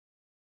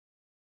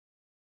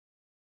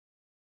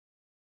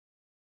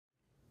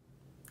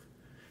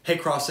Hey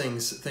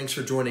Crossings, thanks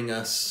for joining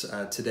us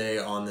today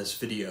on this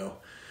video.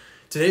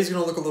 Today's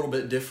going to look a little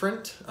bit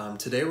different.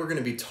 Today we're going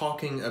to be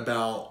talking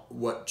about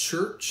what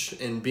church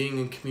and being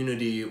in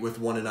community with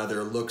one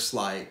another looks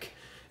like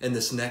in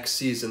this next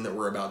season that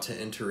we're about to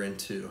enter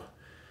into.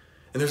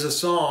 And there's a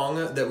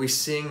song that we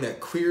sing that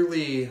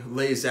clearly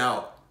lays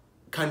out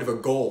kind of a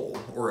goal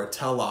or a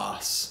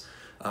telos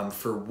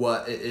for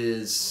what it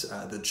is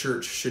the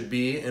church should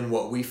be and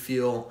what we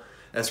feel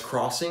as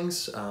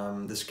Crossings,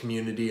 this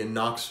community in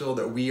Knoxville,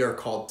 that we are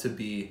called to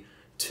be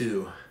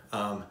too.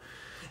 And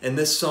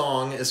this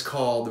song is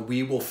called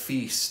 "We Will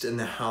Feast in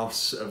the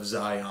House of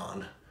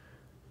Zion."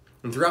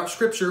 And throughout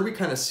Scripture, we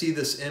kind of see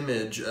this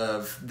image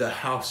of the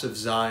house of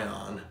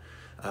Zion,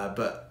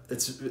 but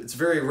it's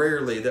very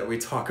rarely that we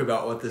talk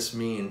about what this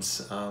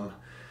means.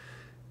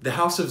 The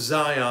house of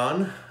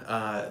Zion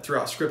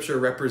throughout Scripture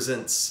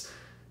represents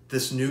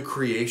this new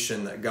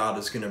creation that God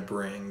is going to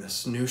bring,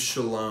 this new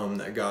shalom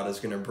that God is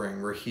going to bring,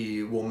 where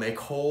He will make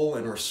whole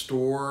and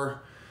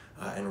restore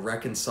and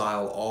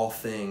reconcile all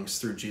things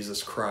through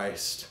Jesus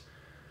Christ.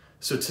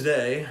 So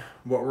today,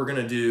 what we're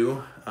going to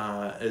do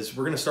is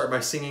we're going to start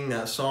by singing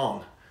that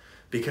song,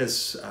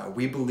 because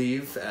we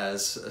believe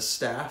as a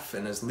staff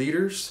and as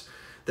leaders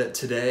that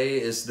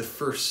today is the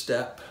first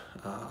step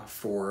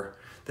for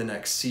the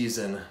next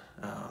season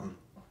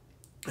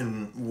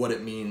and what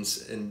it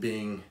means in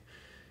being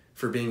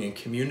in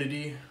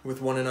community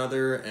with one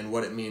another, and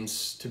what it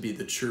means to be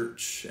the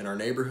church in our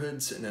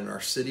neighborhoods and in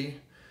our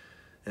city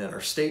and in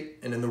our state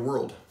and in the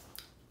world.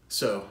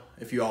 So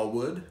if you all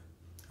would,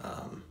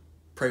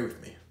 pray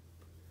with me.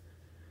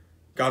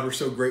 God, we're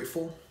so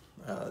grateful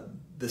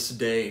this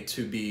day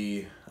to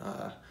be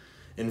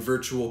in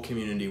virtual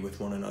community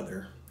with one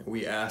another.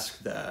 We ask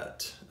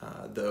that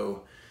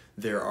though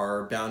there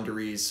are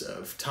boundaries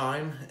of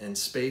time and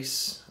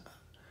space,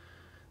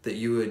 that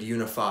you would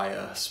unify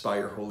us by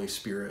your Holy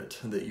Spirit,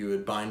 that you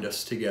would bind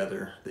us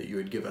together, that you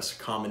would give us a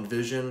common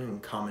vision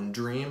and common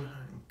dream,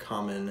 and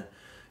common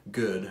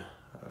good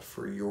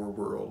for your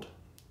world.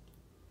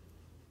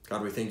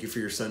 God, we thank you for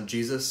your Son,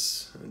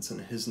 Jesus, and it's in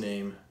his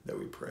name that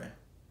we pray.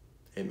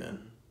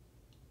 Amen.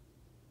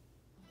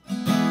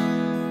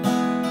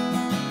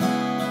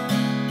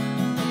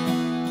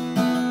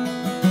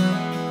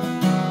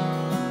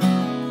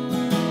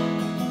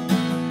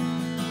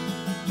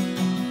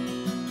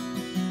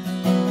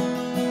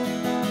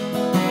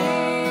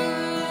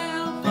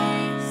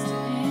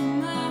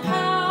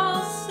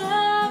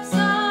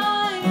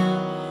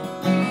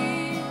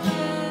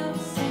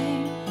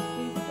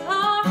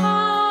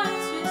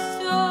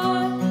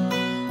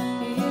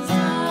 He's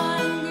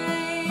done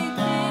great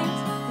things.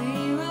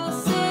 We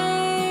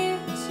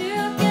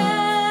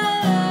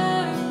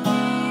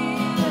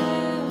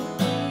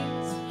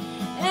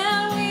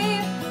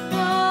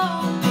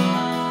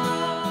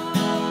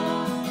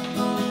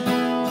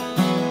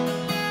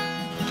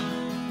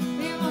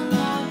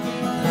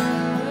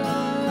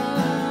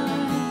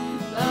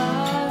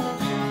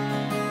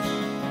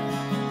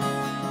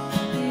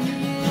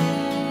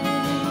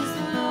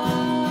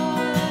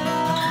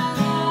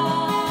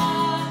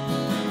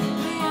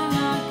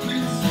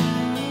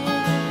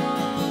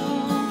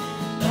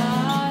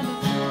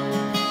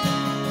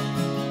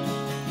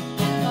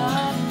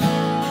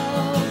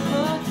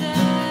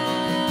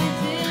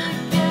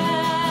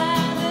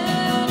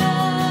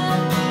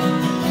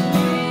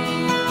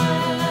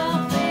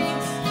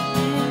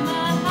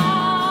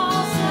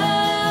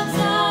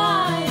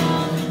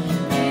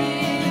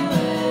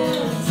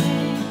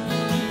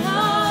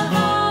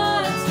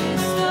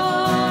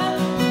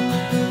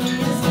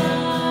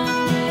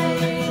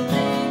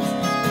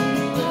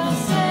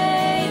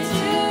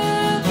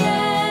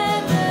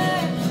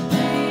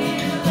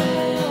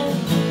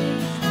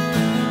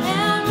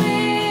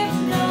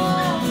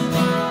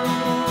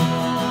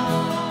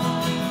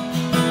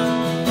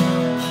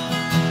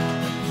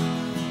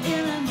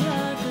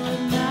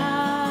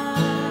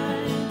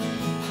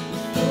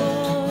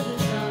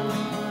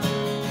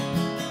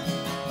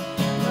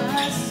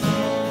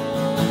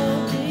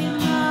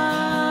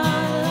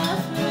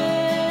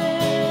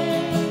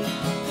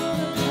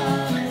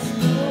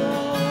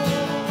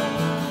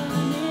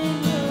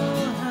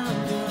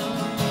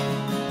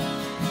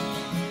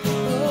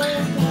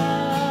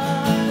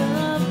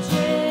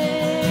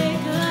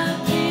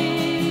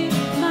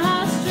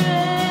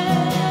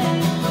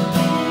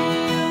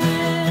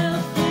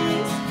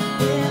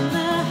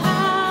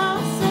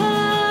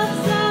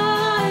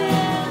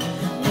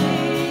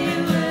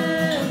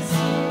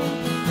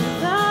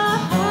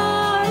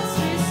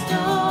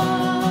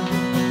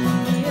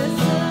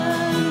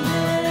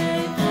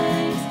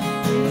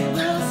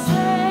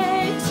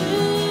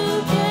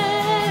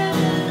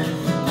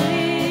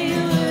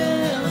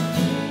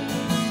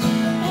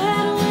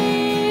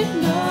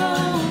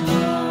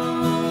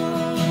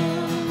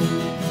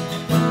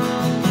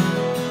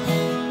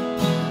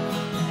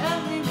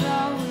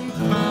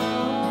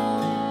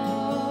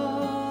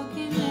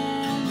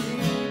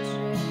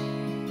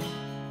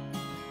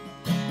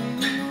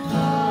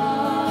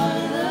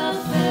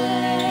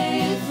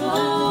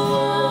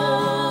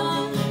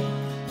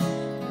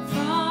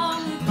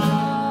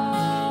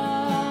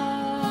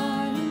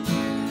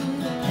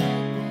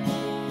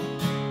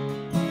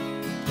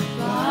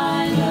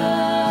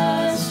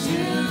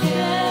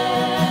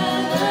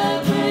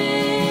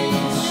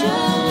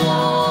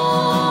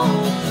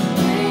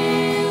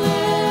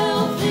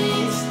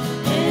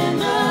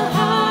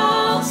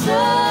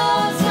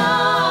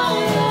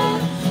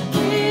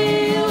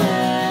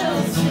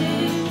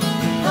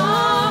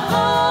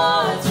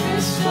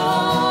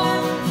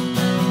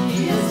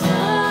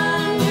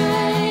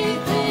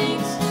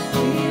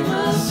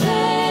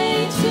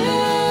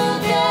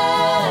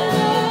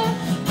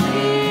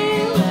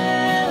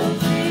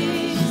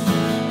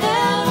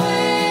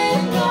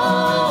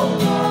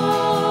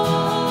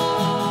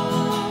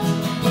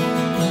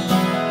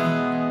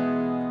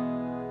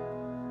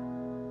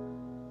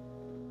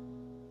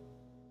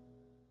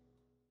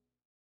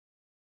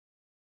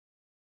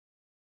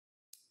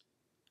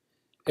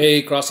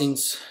Hey,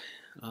 Crossings.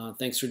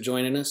 Thanks for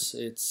joining us.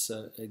 It's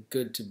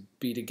good to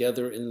be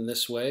together in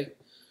this way.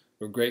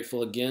 We're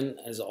grateful again,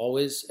 as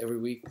always, every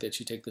week that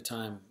you take the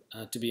time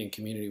to be in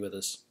community with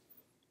us.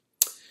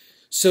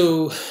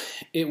 So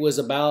it was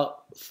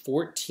about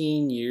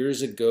 14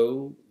 years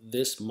ago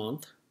this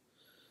month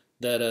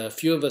that a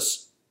few of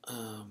us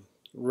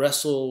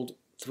wrestled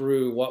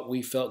through what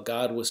we felt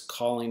God was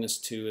calling us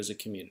to as a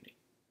community.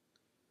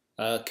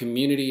 A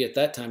community at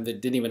that time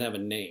that didn't even have a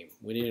name.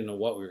 We didn't even know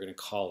what we were going to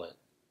call it.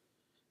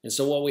 And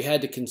so what we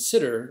had to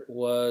consider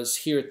was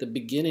here at the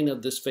beginning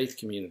of this faith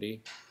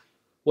community,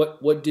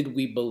 what did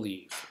we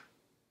believe?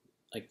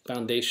 Like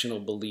foundational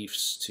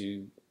beliefs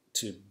to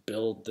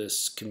build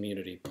this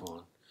community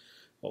upon.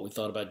 What we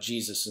thought about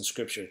Jesus and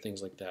Scripture,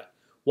 things like that.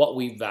 What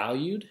we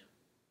valued,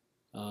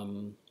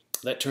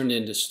 that turned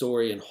into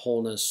story and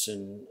wholeness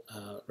and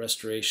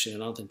restoration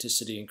and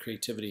authenticity and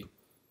creativity.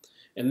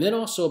 And then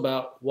also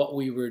about what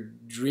we were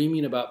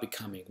dreaming about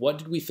becoming. What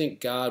did we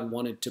think God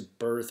wanted to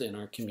birth in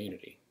our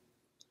community?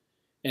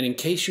 And in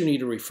case you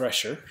need a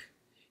refresher,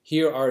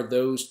 here are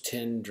those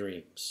 10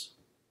 dreams.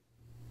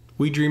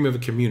 We dream of a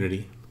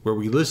community where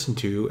we listen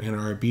to and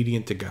are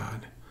obedient to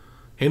God,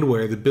 and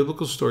where the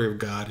biblical story of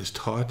God is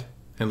taught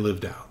and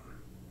lived out.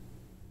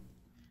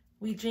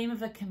 We dream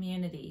of a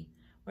community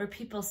where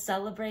people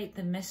celebrate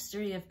the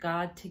mystery of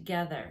God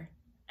together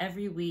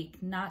every week,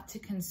 not to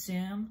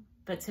consume,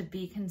 but to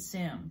be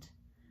consumed.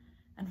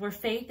 And where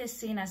faith is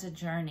seen as a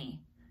journey.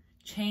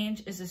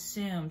 Change is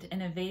assumed,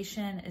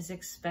 innovation is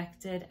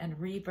expected, and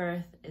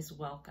rebirth is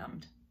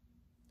welcomed.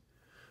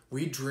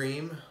 We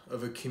dream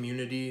of a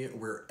community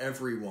where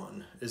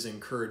everyone is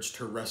encouraged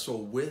to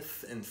wrestle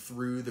with and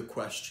through the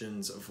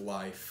questions of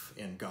life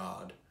and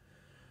God,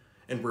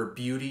 and where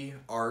beauty,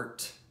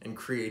 art, and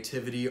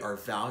creativity are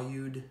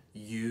valued,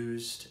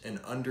 used, and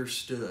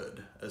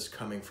understood as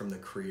coming from the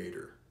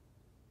Creator.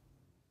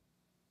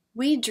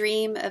 We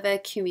dream of a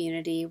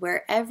community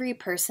where every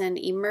person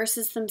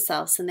immerses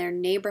themselves in their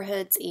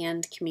neighborhoods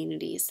and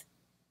communities,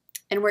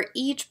 and where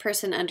each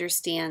person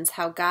understands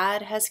how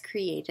God has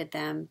created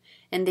them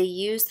and they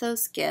use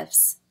those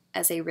gifts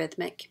as a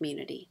rhythmic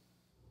community.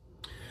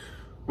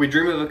 We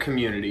dream of a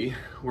community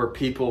where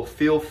people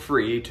feel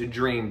free to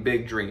dream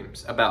big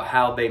dreams about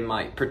how they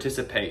might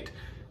participate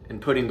in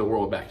putting the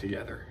world back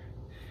together,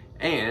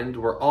 and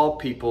where all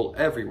people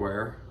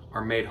everywhere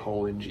are made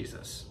whole in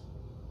Jesus.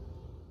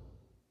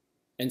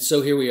 And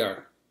so here we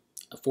are,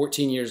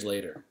 14 years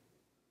later,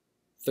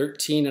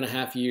 13 and a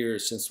half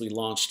years since we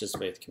launched this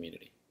faith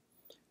community.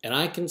 And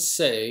I can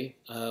say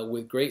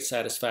with great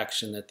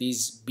satisfaction that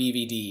these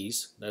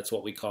BVDs, that's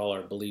what we call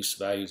our beliefs,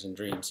 values, and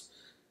dreams,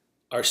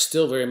 are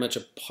still very much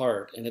a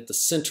part and at the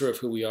center of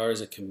who we are as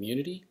a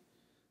community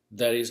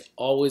that is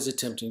always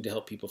attempting to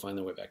help people find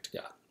their way back to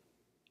God.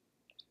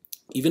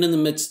 Even in the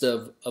midst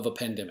of a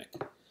pandemic,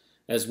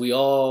 as we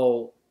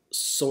all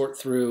sort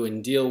through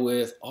and deal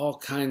with all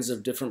kinds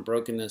of different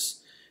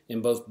brokenness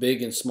in both big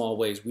and small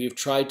ways, we have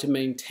tried to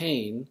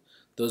maintain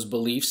those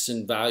beliefs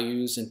and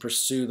values and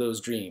pursue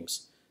those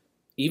dreams.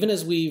 Even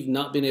as we've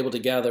not been able to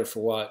gather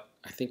for what,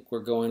 I think we're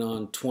going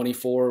on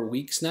 24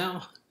 weeks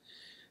now,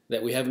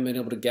 that we haven't been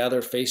able to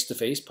gather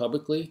face-to-face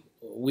publicly.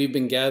 We've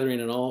been gathering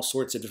in all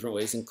sorts of different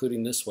ways,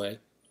 including this way,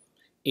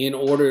 in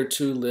order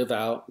to live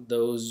out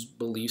those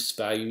beliefs,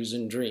 values,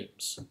 and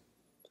dreams.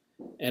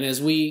 And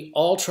as we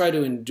all try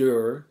to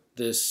endure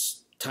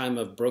this time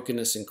of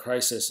brokenness and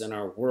crisis in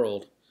our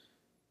world,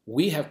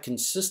 we have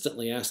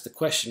consistently asked the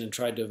question and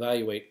tried to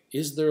evaluate,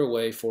 is there a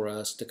way for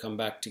us to come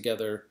back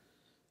together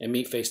and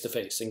meet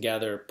face-to-face and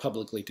gather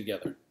publicly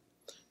together?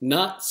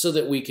 Not so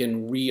that we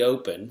can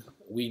reopen.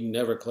 We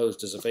never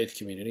closed as a faith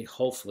community.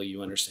 Hopefully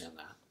you understand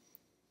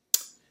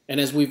that. And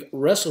as we've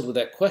wrestled with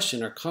that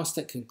question, our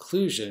constant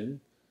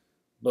conclusion,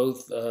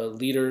 both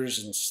leaders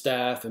and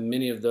staff and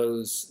many of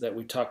those that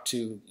we talked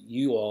to,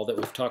 you all that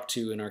we've talked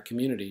to in our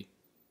community,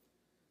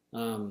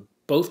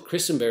 both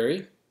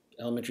Christenberry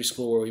Elementary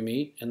School where we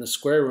meet and the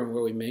Square Room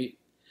where we meet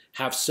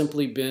have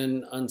simply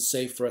been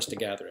unsafe for us to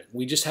gather in.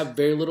 We just have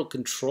very little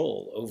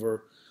control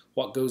over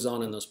what goes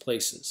on in those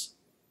places.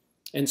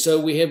 And so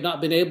we have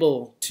not been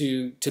able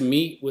to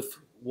meet with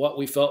what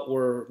we felt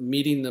were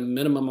meeting the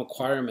minimum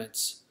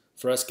requirements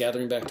for us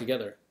gathering back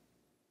together.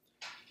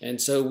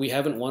 And so we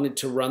haven't wanted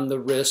to run the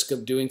risk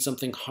of doing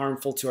something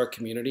harmful to our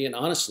community, and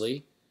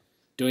honestly,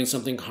 doing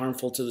something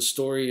harmful to the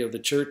story of the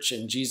church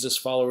and Jesus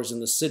followers in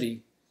the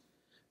city,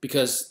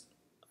 because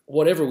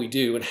whatever we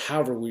do and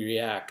however we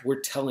react, we're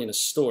telling a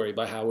story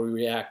by how we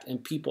react,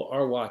 and people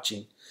are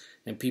watching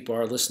and people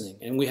are listening.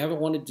 And we haven't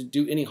wanted to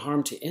do any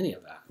harm to any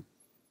of that.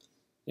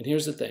 And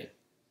here's the thing.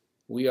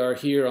 We are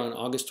here on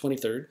August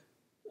 23rd,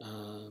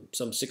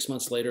 some 6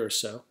 months later or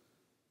so,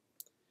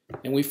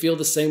 and we feel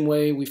the same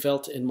way we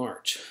felt in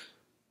March.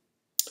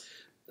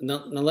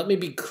 Now let me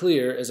be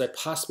clear as I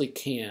possibly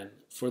can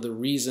for the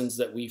reasons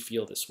that we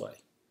feel this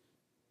way.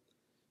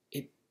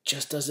 It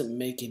just doesn't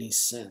make any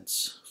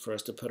sense for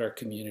us to put our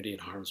community in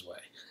harm's way.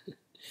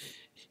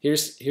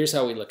 Here's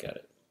how we look at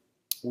it.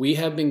 We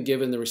have been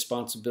given the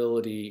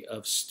responsibility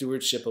of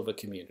stewardship of a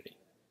community.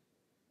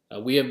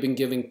 We have been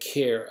given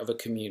care of a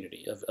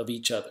community, of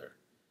each other.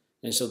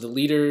 And so the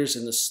leaders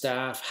and the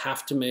staff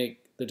have to make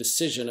the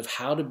decision of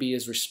how to be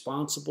as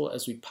responsible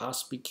as we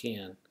possibly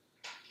can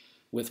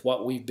with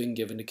what we've been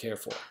given to care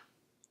for.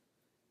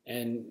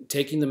 And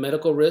taking the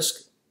medical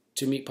risk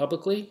to meet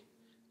publicly,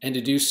 and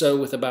to do so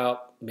with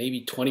about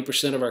maybe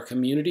 20% of our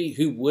community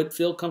who would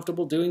feel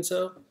comfortable doing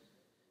so,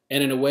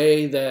 and in a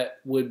way that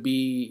would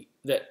be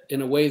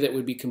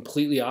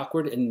completely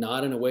awkward and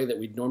not in a way that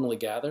we'd normally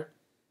gather,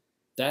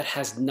 that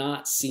has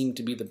not seemed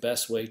to be the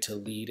best way to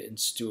lead and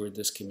steward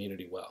this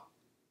community well.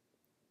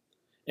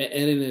 And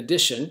in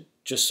addition,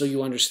 just so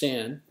you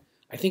understand,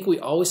 I think we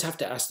always have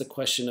to ask the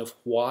question of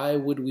why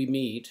would we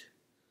meet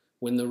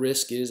when the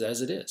risk is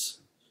as it is?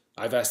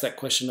 I've asked that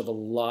question of a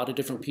lot of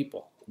different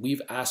people.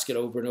 We've asked it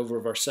over and over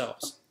of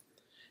ourselves.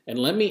 And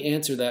let me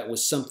answer that with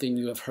something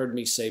you have heard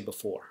me say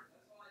before.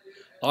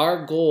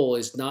 Our goal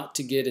is not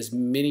to get as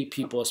many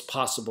people as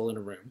possible in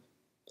a room,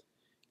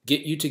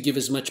 get you to give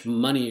as much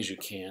money as you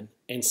can,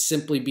 and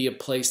simply be a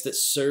place that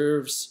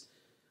serves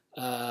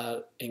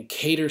and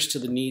caters to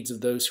the needs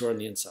of those who are on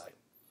the inside.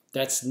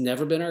 That's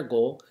never been our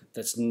goal.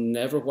 That's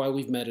never why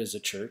we've met as a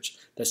church.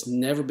 That's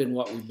never been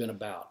what we've been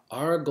about.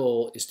 Our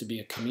goal is to be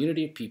a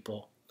community of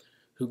people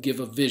who give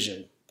a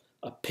vision,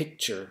 a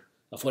picture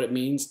of what it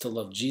means to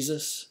love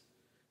Jesus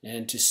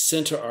and to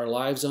center our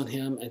lives on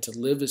him and to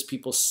live as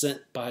people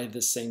sent by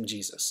the same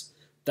Jesus.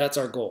 That's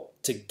our goal,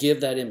 to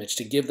give that image,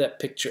 to give that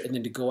picture, and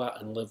then to go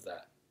out and live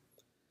that.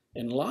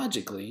 And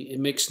logically, it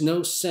makes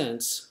no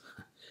sense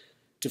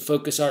to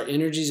focus our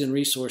energies and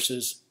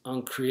resources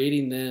on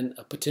creating then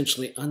a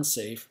potentially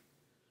unsafe,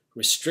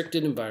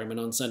 restricted environment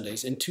on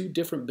Sundays in 2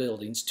 different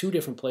buildings, 2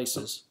 different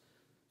places,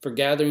 for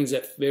gatherings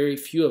that very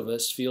few of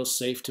us feel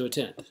safe to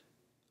attend.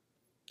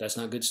 That's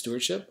not good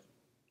stewardship.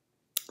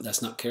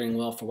 That's not caring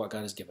well for what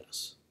God has given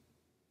us.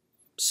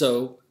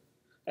 So,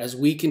 as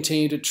we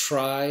continue to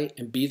try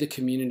and be the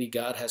community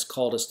God has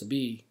called us to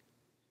be,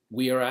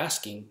 we are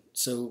asking,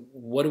 so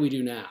what do we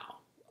do now?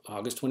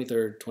 August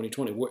 23rd,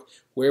 2020,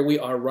 where we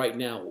are right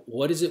now,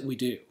 what is it we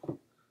do?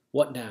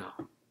 What now?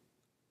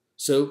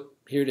 So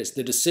here it is.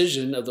 The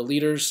decision of the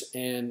leaders,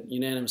 and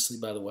unanimously,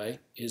 by the way,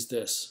 is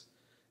this,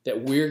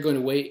 that we're going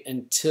to wait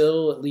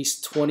until at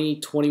least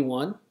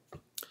 2021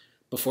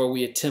 before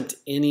we attempt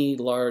any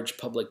large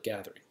public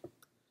gathering.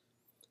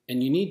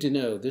 And you need to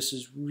know this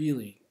is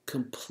really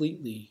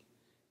completely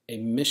a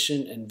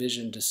mission and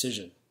vision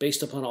decision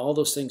based upon all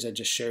those things I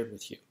just shared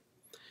with you.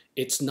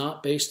 It's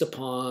not based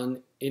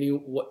upon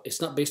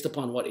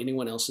what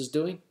anyone else is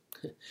doing.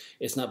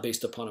 It's not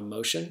based upon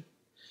emotion.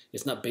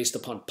 It's not based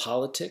upon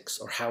politics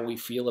or how we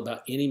feel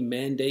about any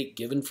mandate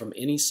given from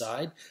any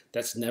side.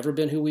 That's never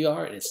been who we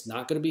are, and it's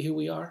not going to be who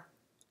we are.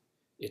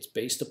 It's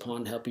based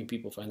upon helping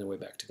people find their way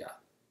back to God.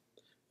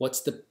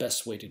 What's the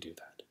best way to do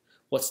that?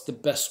 What's the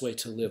best way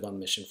to live on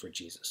mission for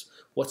Jesus?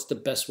 What's the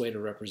best way to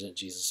represent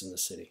Jesus in the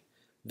city?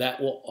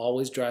 That will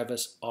always drive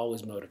us,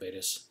 always motivate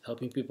us.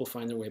 Helping people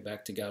find their way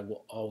back to God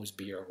will always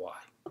be our why.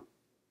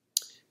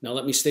 Now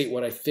let me state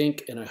what I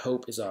think and I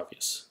hope is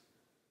obvious.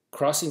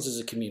 Crossings as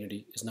a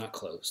community is not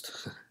closed.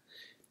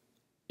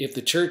 If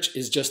the church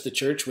is just the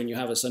church when you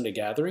have a Sunday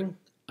gathering,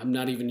 I'm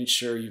not even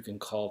sure you can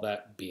call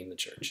that being the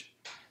church.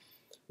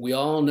 We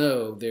all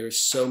know there is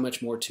so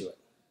much more to it.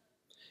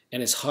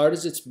 And as hard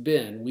as it's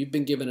been, we've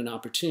been given an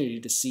opportunity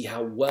to see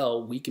how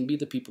well we can be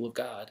the people of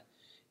God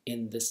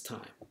in this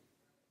time.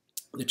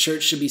 The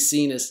church should be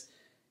seen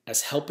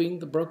as helping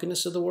the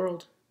brokenness of the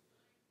world,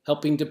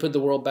 helping to put the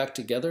world back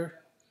together,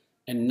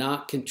 and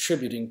not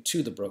contributing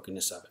to the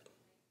brokenness of it.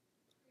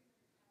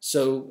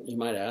 So you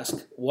might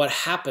ask, what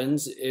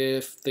happens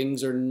if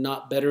things are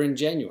not better in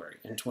January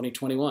in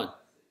 2021?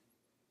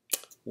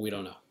 We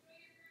don't know.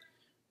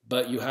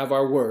 But you have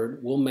our word.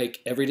 We'll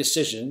make every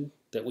decision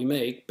that we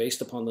make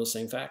based upon those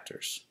same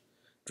factors,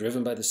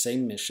 driven by the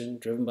same mission,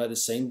 driven by the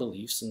same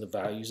beliefs and the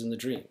values and the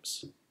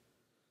dreams.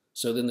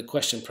 So then the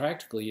question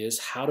practically is,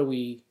 how do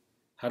we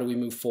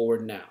move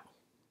forward now?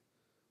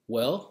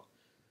 Well,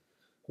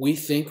 we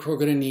think we're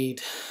going to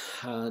need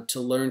to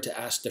learn to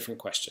ask different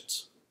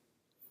questions,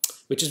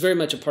 which is very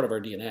much a part of our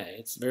DNA.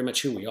 It's very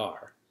much who we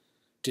are,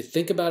 to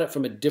think about it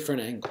from a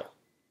different angle.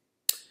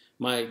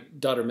 My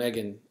daughter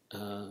Megan,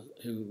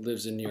 who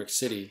lives in New York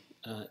City,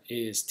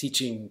 is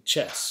teaching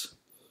chess.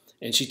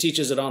 And she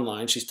teaches it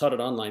online. She's taught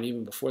it online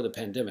even before the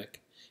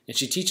pandemic. And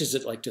she teaches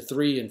it like to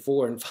 3 and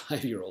 4 and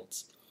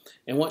 5-year-olds.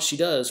 And what she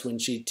does when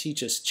she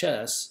teaches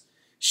chess,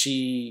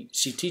 she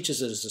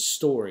teaches it as a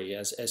story,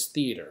 as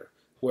theater,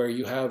 where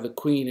you have the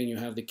queen and you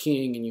have the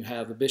king and you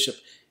have the bishop.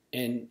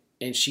 And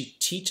she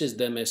teaches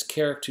them as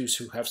characters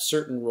who have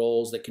certain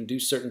roles that can do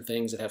certain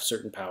things, that have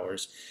certain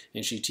powers.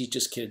 And she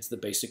teaches kids the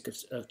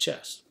basics of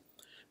chess.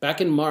 Back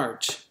in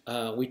March,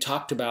 we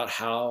talked about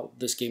how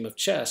this game of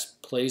chess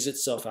plays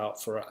itself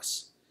out for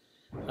us.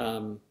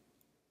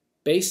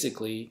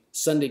 Basically,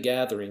 Sunday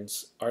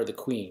gatherings are the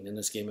queen in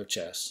this game of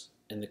chess,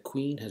 and the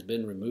queen has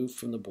been removed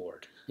from the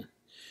board.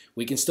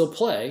 We can still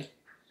play.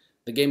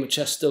 The game of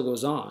chess still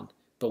goes on,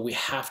 but we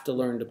have to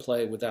learn to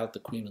play without the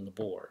queen on the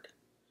board.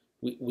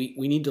 We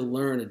need to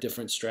learn a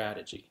different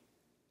strategy.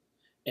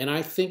 And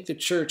I think the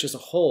church as a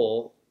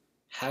whole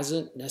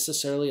hasn't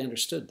necessarily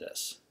understood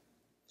this.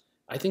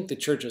 I think the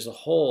church as a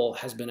whole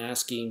has been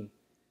asking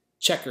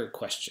checker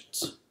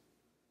questions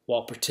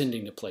while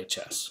pretending to play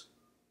chess.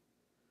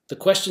 The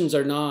questions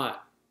are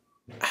not,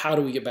 how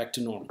do we get back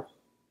to normal?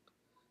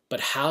 But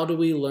how do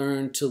we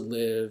learn to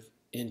live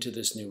into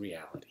this new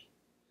reality?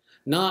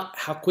 Not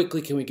how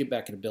quickly can we get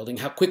back in a building,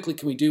 how quickly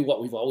can we do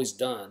what we've always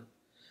done,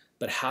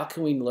 but how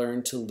can we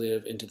learn to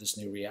live into this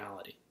new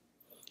reality?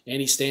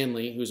 Andy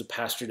Stanley, who's a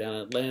pastor down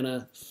in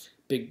Atlanta,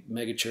 big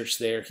mega church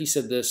there, he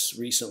said this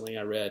recently,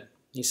 I read.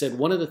 He said,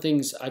 one of the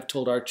things I've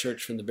told our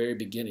church from the very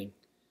beginning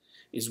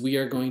is we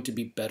are going to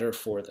be better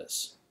for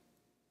this.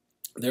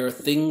 There are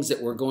things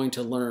that we're going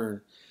to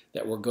learn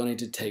that we're going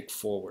to take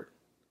forward.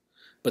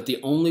 But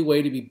the only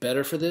way to be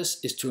better for this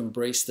is to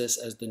embrace this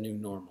as the new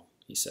normal,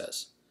 he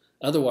says.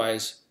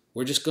 Otherwise,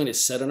 we're just going to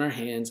sit on our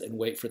hands and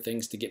wait for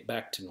things to get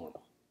back to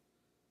normal.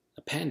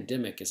 A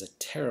pandemic is a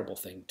terrible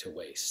thing to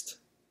waste.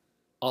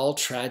 All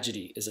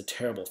tragedy is a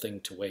terrible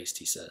thing to waste,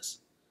 he says.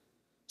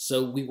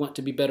 So we want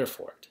to be better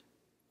for it.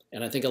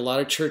 And I think a lot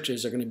of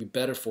churches are going to be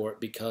better for it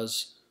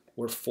because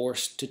we're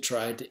forced to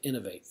try to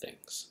innovate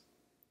things.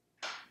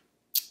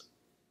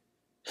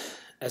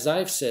 As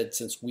I've said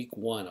since week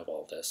one of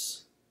all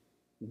this,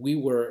 we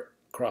were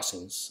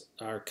Crossings,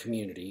 our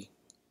community,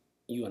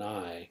 you and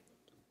I,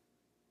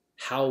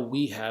 how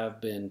we have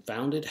been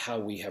founded, how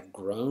we have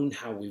grown,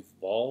 how we've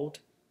evolved,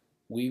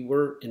 we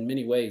were in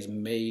many ways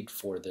made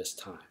for this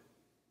time.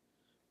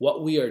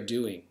 What we are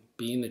doing,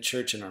 being the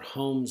church in our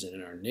homes and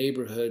in our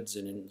neighborhoods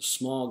and in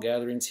small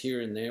gatherings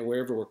here and there,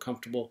 wherever we're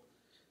comfortable,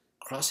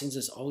 Crossings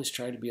has always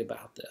tried to be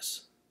about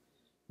this.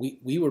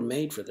 We were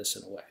made for this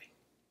in a way.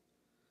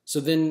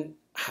 So then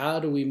how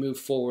do we move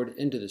forward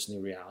into this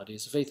new reality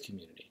as a faith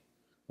community?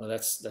 Well,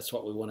 that's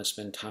what we want to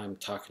spend time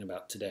talking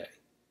about today.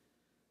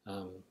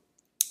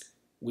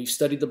 We've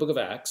studied the book of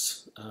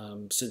Acts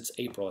since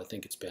April, I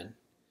think it's been,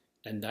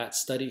 and that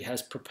study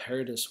has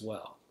prepared us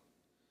well.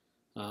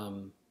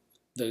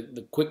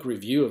 The quick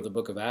review of the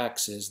book of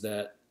Acts is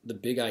that the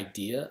big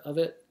idea of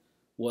it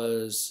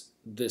was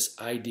this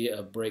idea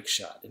of break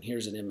shot, and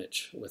here's an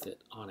image with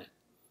it on it.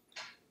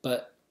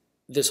 But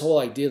this whole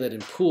idea that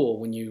in pool,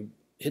 when you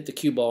hit the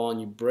cue ball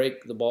and you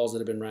break the balls that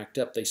have been racked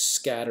up, they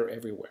scatter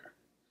everywhere.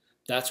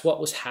 That's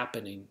what was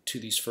happening to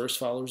these first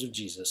followers of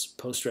Jesus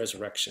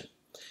post-resurrection.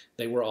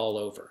 They were all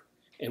over.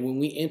 And when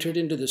we entered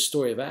into the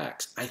story of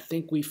Acts, I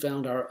think we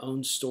found our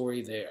own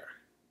story there.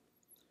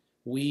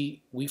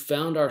 We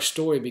found our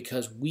story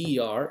because we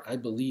are, I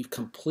believe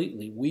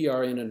completely, we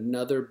are in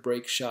another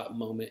break shot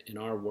moment in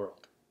our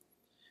world.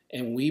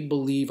 And we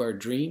believe our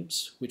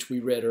dreams, which we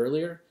read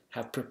earlier,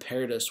 have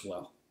prepared us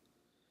well.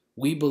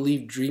 We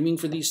believe dreaming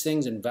for these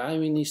things and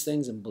valuing these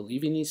things and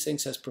believing these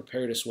things has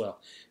prepared us well.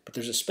 But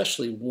there's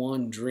especially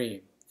one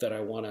dream that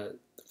I want to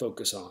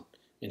focus on.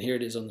 And here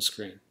it is on the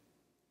screen.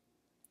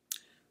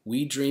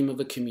 We dream of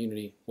a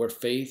community where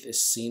faith is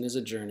seen as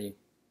a journey,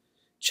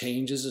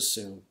 change is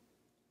assumed,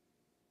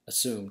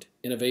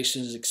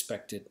 innovation is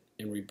expected,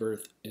 and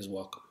rebirth is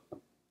welcome.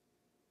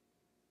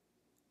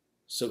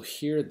 So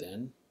here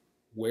then,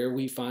 where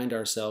we find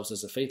ourselves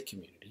as a faith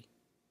community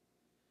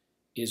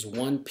is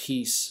one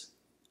piece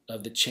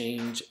of the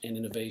change and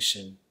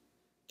innovation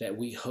that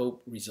we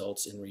hope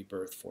results in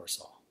rebirth for us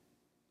all.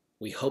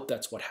 We hope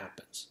that's what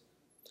happens.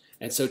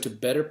 And so to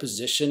better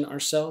position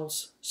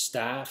ourselves,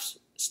 staff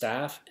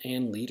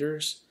and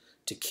leaders,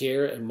 to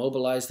care and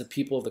mobilize the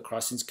people of the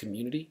Crossings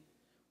community,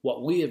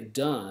 what we have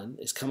done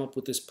is come up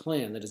with this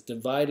plan that has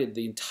divided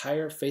the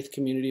entire faith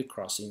community of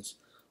Crossings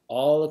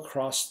all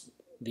across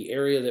the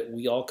area that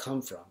we all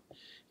come from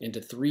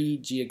into 3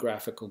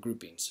 geographical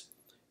groupings.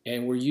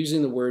 And we're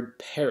using the word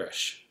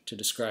parish to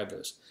describe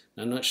those.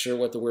 Now, I'm not sure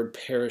what the word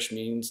parish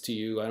means to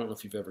you. I don't know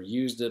if you've ever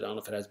used it. I don't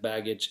know if it has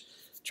baggage.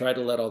 Try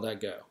to let all that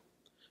go.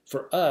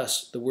 For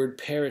us, the word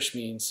parish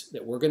means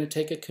that we're going to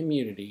take a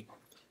community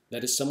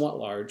that is somewhat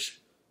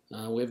large.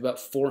 We have about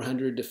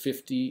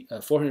 450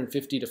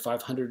 to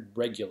 500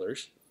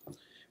 regulars.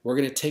 We're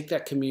going to take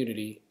that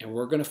community and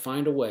we're going to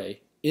find a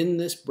way in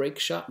this break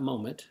shot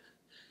moment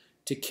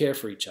to care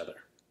for each other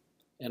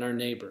and our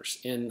neighbors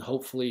in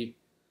hopefully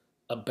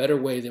a better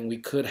way than we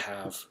could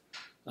have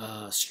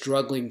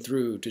struggling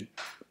through to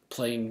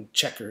playing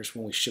checkers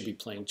when we should be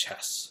playing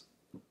chess.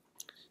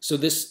 So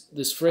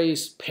this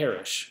phrase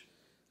parish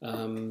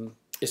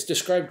is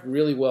described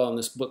really well in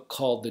this book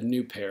called The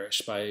New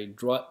Parish by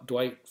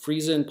Dwight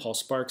Friesen, Paul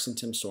Sparks, and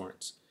Tim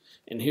Sorens.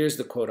 And here's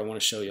the quote I want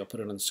to show you. I'll put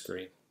it on the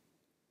screen.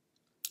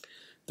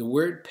 The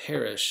word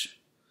parish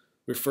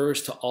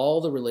refers to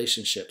all the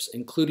relationships,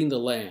 including the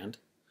land,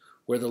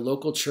 where the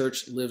local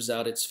church lives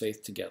out its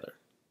faith together.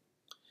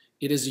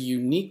 It is a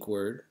unique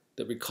word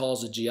that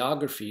recalls a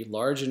geography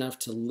large enough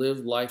to live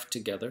life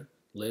together,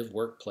 live,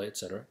 work, play,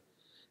 etc.,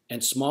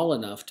 and small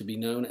enough to be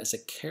known as a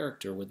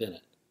character within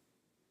it.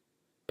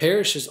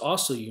 Parish is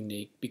also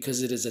unique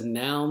because it is a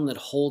noun that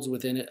holds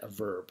within it a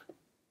verb.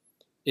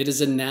 It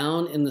is a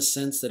noun in the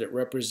sense that it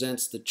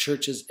represents the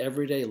church's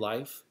everyday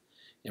life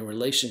and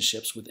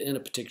relationships within a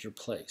particular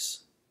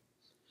place.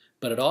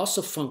 But it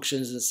also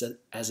functions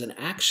as an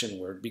action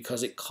word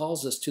because it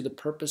calls us to the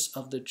purpose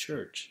of the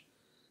church,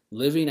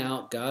 living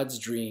out God's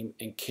dream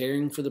and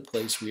caring for the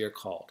place we are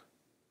called.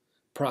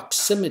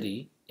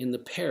 Proximity in the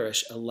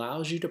parish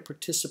allows you to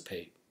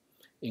participate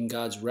in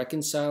God's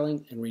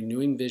reconciling and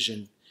renewing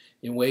vision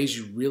in ways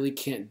you really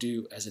can't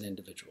do as an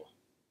individual.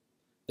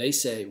 They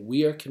say,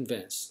 we are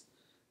convinced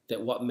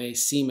that what may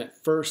seem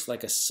at first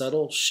like a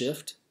subtle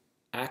shift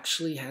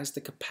actually has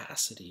the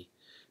capacity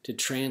to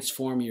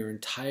transform your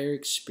entire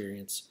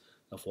experience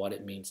of what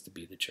it means to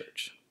be the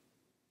church.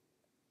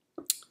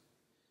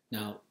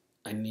 Now,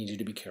 I need you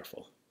to be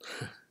careful.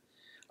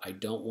 I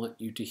don't want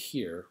you to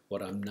hear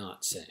what I'm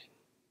not saying.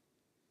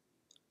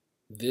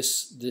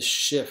 This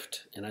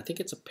shift, and I think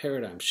it's a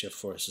paradigm shift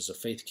for us as a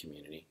faith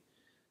community,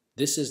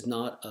 this is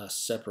not us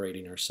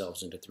separating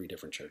ourselves into 3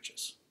 different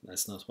churches.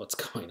 That's not what's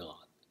going on.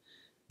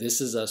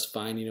 This is us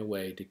finding a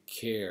way to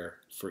care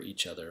for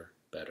each other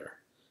better,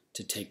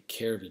 to take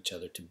care of each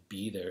other, to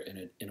be there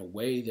in a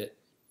way that,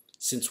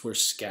 since we're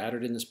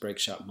scattered in this break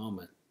shop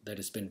moment, that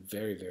has been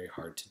very, very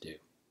hard to do.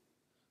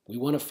 We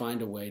want to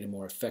find a way to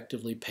more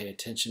effectively pay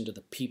attention to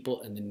the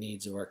people and the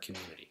needs of our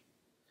community.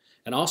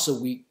 And also,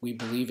 we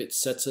believe it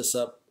sets us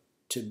up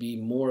to be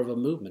more of a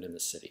movement in the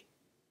city.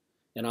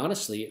 And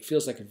honestly, it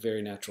feels like a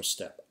very natural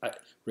step.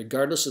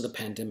 Regardless of the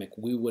pandemic,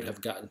 we would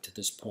have gotten to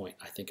this point,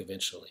 I think,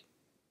 eventually.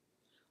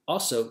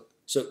 Also,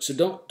 so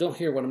don't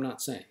hear what I'm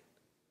not saying.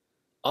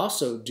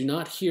 Also, do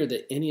not hear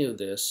that any of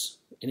this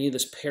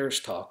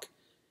parish talk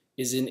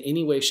is in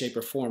any way, shape,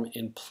 or form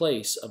in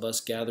place of us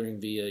gathering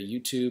via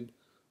YouTube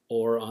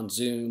or on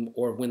Zoom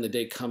or when the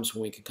day comes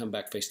when we can come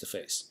back face to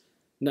face.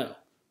 No,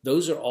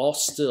 those are all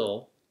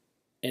still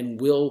and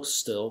will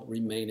still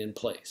remain in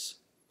place.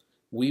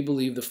 We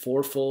believe the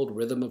fourfold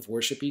rhythm of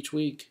worship each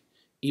week,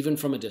 even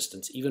from a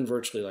distance, even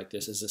virtually like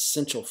this, is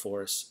essential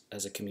for us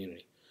as a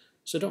community.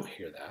 So don't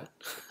hear that.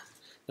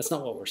 That's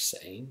not what we're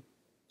saying.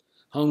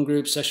 Home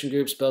groups, session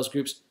groups, bells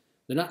groups,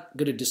 they're not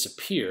going to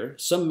disappear.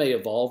 Some may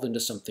evolve into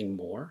something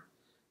more,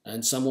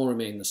 and some will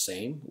remain the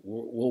same.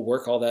 We'll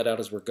work all that out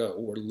as we go.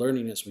 We're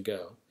learning as we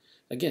go.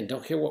 Again,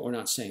 don't hear what we're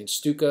not saying.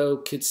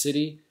 Stuco, Kid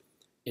City,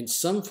 in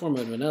some form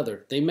or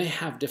another, they may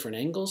have different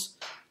angles.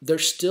 They're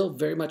still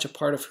very much a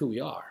part of who we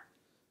are,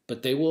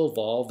 but they will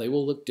evolve. They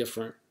will look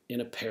different in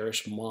a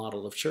parish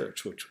model of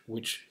church,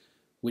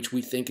 which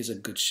we think is a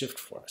good shift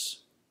for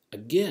us.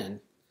 Again,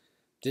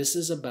 this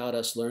is about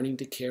us learning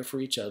to care for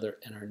each other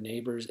and our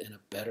neighbors in a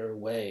better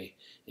way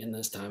in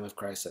this time of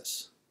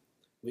crisis.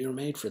 We were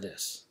made for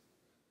this.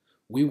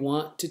 We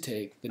want to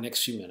take the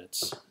next few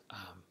minutes.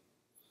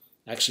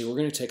 Actually, we're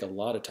going to take a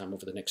lot of time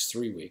over the next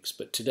 3 weeks,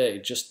 but today,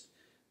 just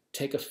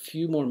take a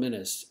few more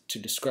minutes to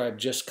describe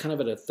just kind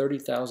of at a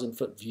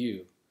 30,000-foot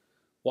view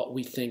what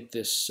we think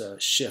this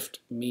shift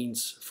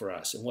means for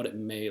us and what it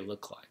may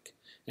look like.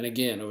 And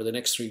again, over the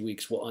next 3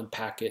 weeks, we'll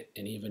unpack it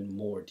in even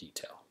more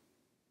detail.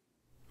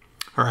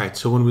 All right,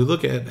 so when we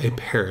look at a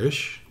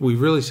parish, we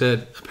really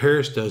said a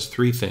parish does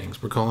 3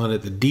 things. We're calling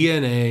it the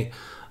DNA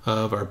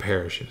of our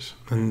parishes.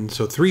 And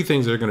so 3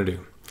 things they're going to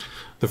do.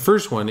 The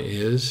first one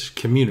is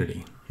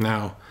community.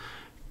 Now,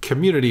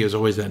 community is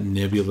always that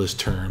nebulous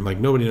term. Like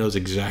nobody knows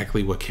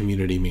exactly what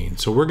community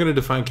means. So we're going to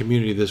define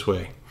community this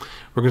way.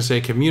 We're going to say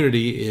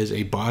community is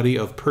a body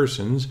of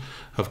persons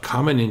of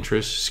common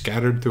interests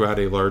scattered throughout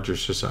a larger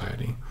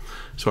society.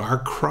 So our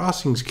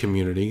Crossings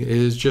community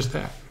is just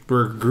that.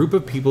 We're a group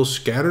of people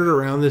scattered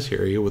around this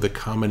area with a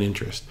common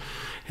interest.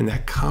 And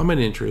that common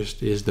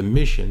interest is the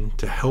mission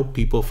to help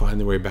people find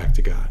their way back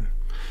to God.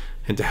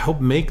 And to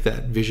help make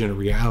that vision a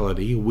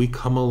reality, we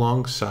come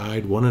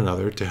alongside one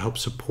another to help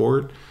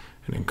support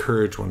and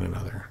encourage one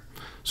another.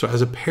 So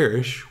as a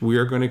parish, we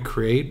are going to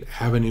create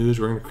avenues,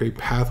 we're going to create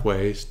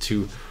pathways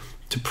to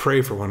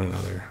pray for one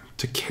another,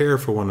 to care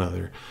for one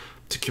another,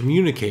 to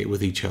communicate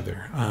with each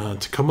other,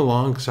 to come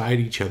alongside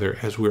each other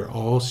as we're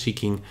all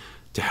seeking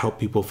to help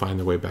people find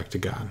their way back to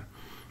God.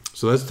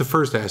 So that's the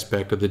first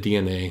aspect of the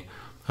DNA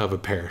of a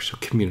parish, so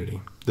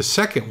community. The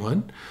second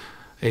one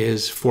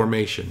is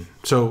formation.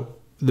 So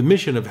the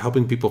mission of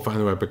helping people find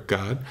their way back to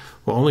God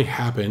will only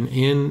happen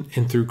in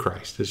and through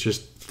Christ. It's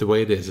just the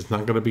way it is. It's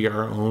not going to be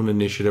our own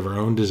initiative, our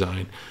own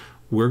design.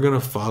 We're going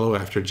to follow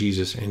after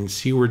Jesus and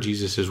see where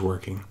Jesus is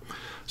working.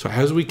 So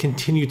as we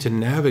continue to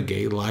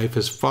navigate life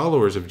as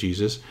followers of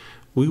Jesus,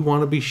 we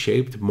want to be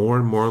shaped more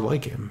and more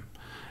like him.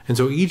 And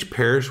so each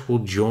parish will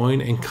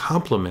join and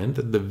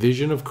complement the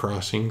vision of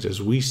Crossings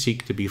as we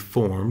seek to be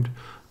formed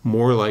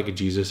more like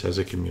Jesus as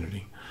a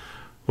community.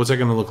 What's that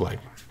going to look like?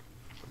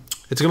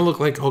 It's going to look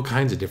like all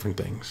kinds of different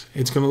things.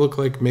 It's going to look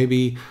like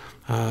maybe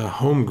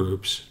home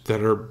groups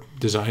that are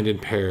designed in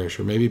parish,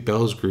 or maybe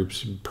bells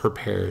groups per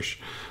parish.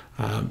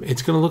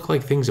 It's going to look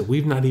like things that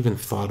we've not even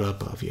thought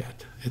up of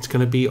yet. It's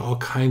going to be all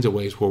kinds of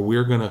ways where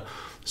we're going to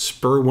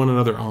spur one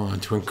another on,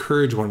 to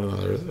encourage one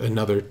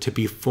another to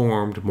be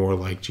formed more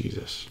like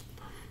Jesus.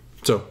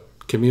 So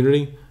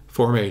community,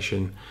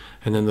 formation,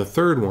 and then the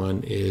third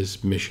one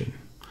is mission.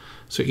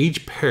 So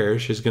each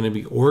parish is going to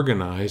be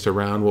organized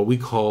around what we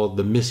call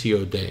the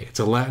Missio Dei. It's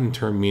a Latin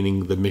term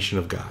meaning the mission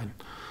of God.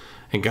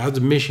 And God's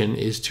mission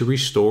is to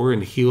restore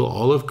and heal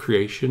all of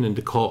creation and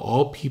to call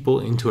all people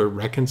into a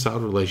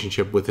reconciled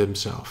relationship with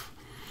himself.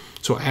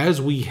 So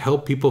as we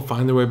help people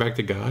find their way back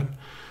to God,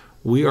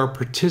 we are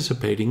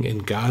participating in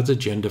God's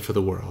agenda for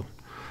the world.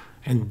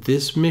 And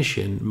this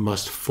mission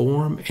must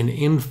form and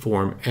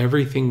inform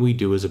everything we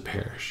do as a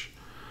parish.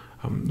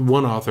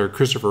 One author,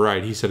 Christopher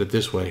Wright, he said it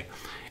this way: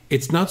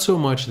 it's not so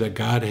much that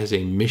God has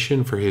a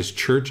mission for his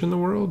church in the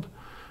world,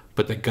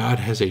 but that God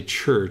has a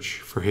church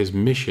for his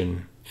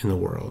mission in the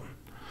world,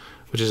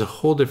 which is a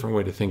whole different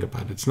way to think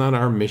about it. It's not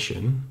our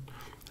mission,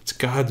 it's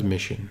God's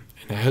mission.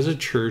 And as a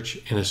church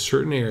in a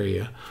certain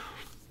area,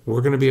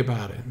 we're going to be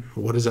about it.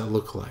 What does that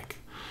look like?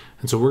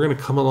 And so we're going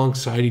to come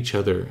alongside each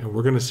other and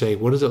we're going to say,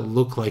 what does it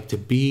look like to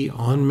be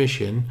on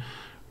mission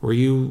where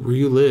you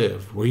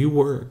live, where you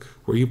work,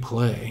 where you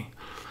play?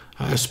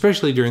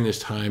 Especially during this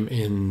time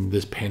in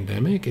this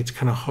pandemic, it's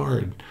kind of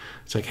hard.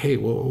 It's like, hey,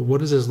 well, what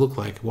does this look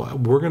like? Well,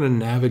 we're going to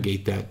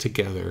navigate that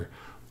together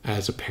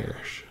as a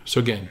parish.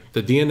 So again,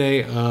 the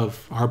DNA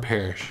of our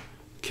parish: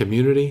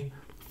 community,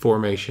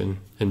 formation,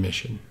 and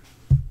mission.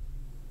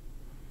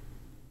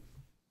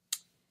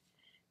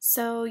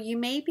 So you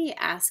may be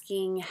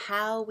asking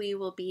how we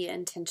will be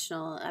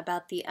intentional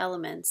about the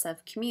elements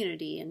of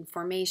community and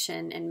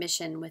formation and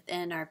mission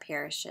within our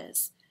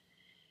parishes.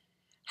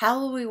 How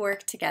will we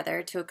work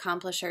together to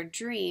accomplish our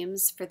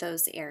dreams for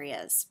those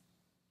areas?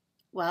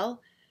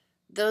 Well,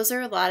 those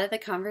are a lot of the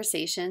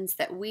conversations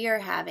that we are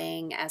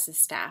having as a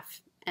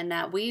staff and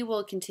that we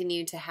will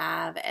continue to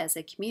have as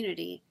a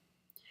community.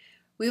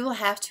 We will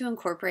have to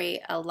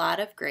incorporate a lot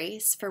of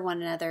grace for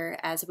one another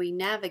as we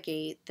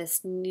navigate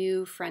this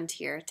new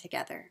frontier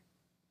together.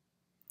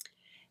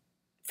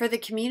 For the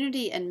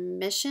community and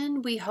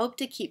mission, we hope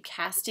to keep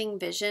casting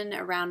vision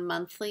around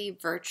monthly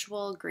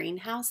virtual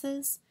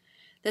greenhouses.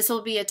 This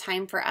will be a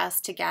time for us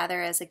to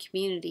gather as a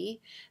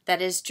community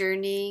that is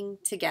journeying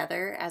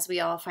together as we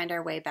all find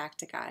our way back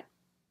to God.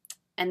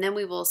 And then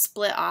we will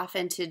split off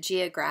into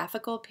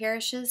geographical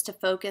parishes to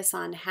focus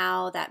on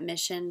how that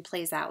mission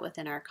plays out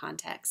within our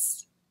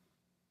context.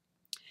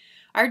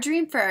 Our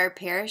dream for our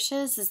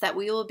parishes is that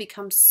we will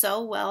become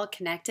so well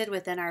connected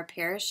within our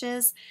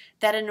parishes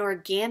that an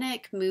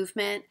organic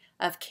movement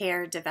of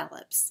care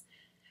develops.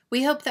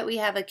 We hope that we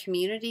have a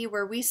community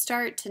where we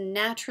start to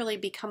naturally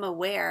become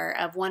aware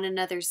of one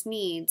another's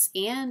needs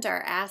and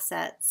our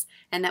assets,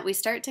 and that we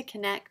start to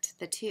connect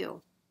the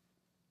two.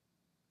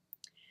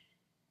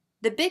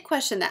 The big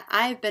question that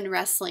I've been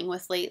wrestling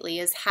with lately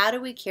is, how do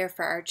we care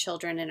for our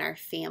children and our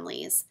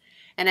families?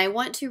 And I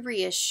want to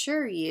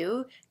reassure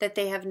you that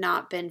they have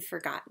not been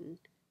forgotten.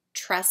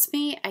 Trust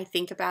me, I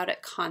think about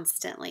it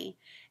constantly.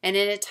 And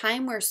in a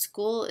time where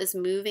school is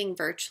moving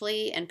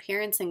virtually and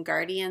parents and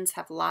guardians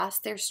have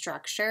lost their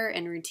structure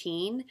and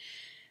routine,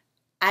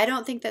 I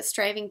don't think that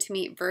striving to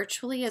meet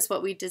virtually is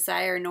what we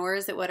desire, nor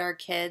is it what our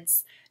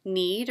kids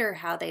need or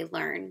how they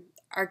learn.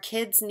 Our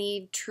kids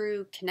need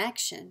true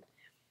connection.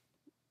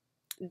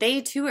 They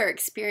too are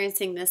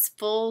experiencing this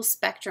full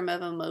spectrum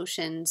of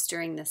emotions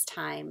during this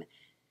time.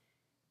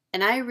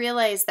 And I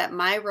realize that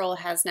my role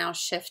has now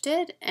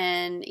shifted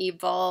and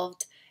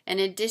evolved in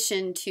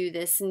addition to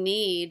this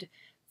need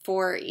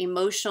for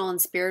emotional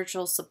and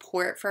spiritual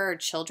support for our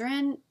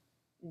children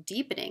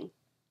deepening.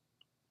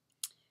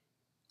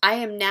 I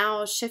am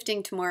now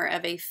shifting to more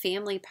of a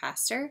family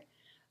pastor.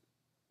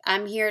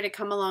 I'm here to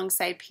come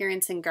alongside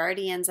parents and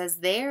guardians as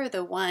they're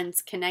the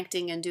ones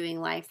connecting and doing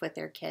life with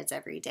their kids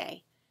every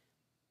day.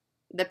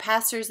 The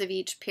pastors of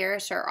each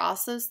parish are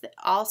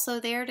also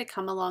there to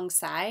come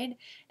alongside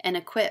and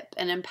equip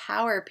and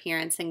empower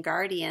parents and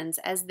guardians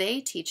as they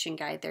teach and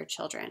guide their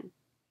children.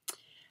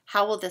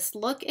 How will this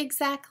look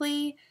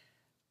exactly?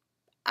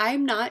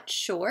 I'm not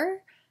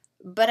sure,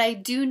 but I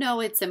do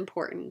know it's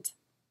important.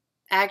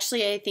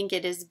 Actually, I think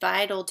it is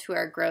vital to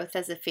our growth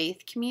as a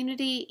faith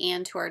community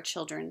and to our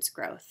children's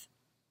growth.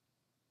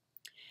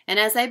 And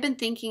as I've been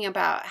thinking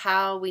about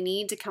how we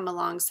need to come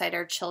alongside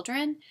our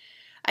children,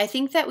 I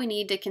think that we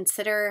need to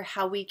consider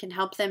how we can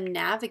help them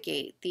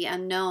navigate the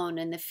unknown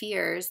and the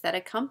fears that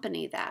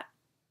accompany that.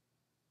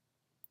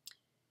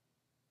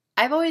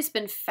 I've always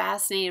been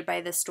fascinated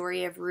by the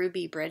story of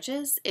Ruby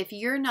Bridges. If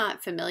you're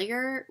not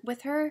familiar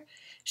with her,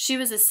 she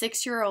was a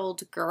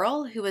 6-year-old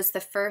girl who was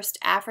the first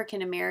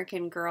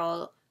African-American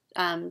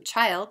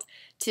child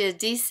to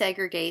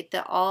desegregate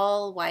the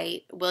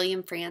all-white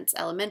William Frantz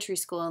Elementary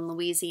School in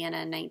Louisiana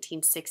in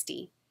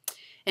 1960.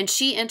 And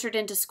she entered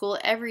into school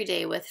every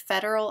day with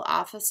federal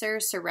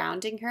officers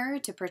surrounding her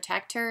to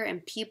protect her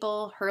and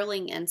people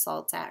hurling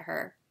insults at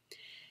her.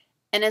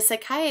 And a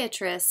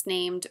psychiatrist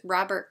named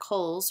Robert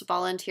Coles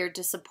volunteered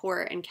to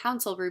support and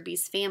counsel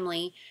Ruby's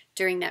family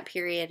during that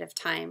period of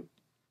time.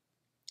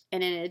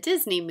 And in a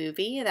Disney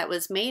movie that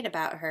was made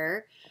about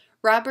her,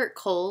 Robert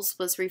Coles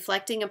was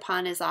reflecting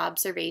upon his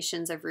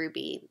observations of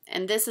Ruby.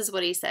 And this is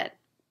what he said.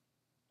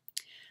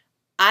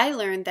 "I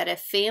learned that a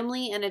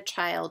family and a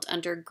child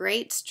under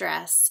great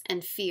stress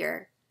and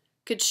fear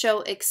could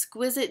show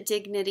exquisite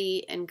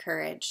dignity and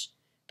courage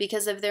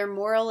because of their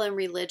moral and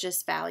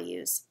religious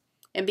values,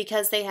 and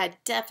because they had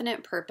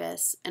definite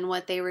purpose in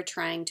what they were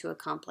trying to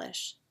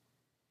accomplish.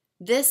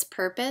 This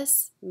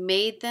purpose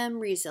made them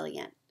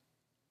resilient.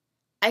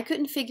 I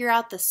couldn't figure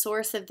out the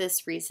source of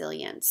this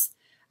resilience.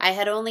 I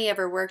had only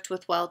ever worked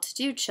with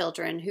well-to-do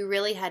children who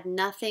really had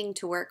nothing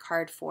to work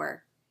hard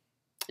for,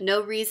 no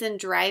reason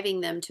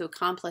driving them to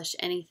accomplish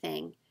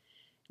anything.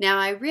 Now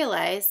I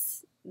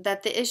realize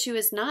that the issue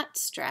is not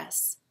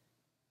stress,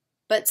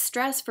 but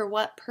stress for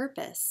what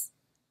purpose?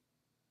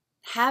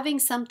 Having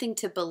something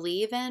to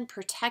believe in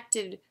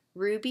protected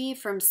Ruby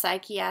from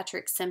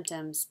psychiatric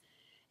symptoms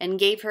and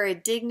gave her a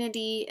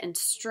dignity and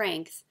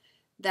strength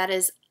that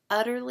is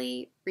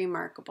utterly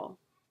remarkable.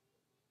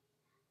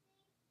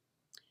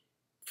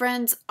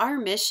 Friends, our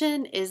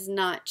mission is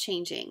not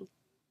changing.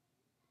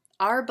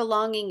 Our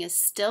belonging is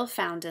still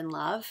found in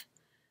love.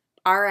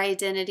 Our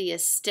identity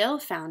is still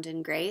found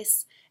in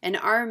grace. And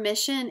our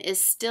mission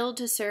is still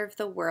to serve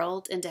the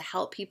world and to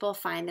help people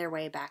find their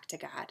way back to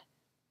God.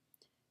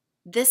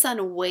 This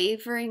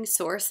unwavering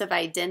source of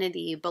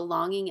identity,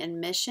 belonging, and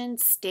mission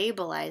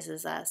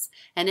stabilizes us,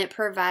 and it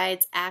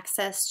provides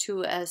access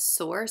to a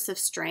source of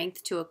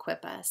strength to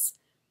equip us.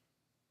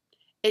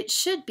 It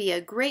should be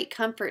a great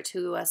comfort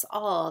to us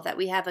all that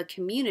we have a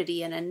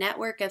community and a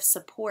network of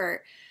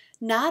support,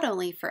 not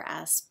only for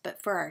us,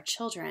 but for our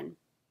children.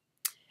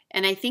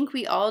 And I think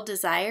we all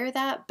desire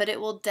that, but it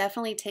will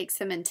definitely take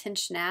some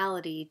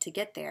intentionality to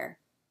get there.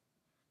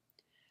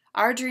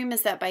 Our dream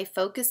is that by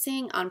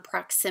focusing on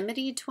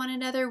proximity to one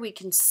another, we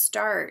can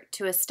start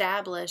to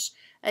establish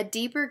a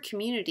deeper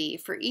community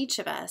for each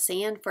of us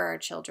and for our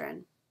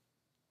children.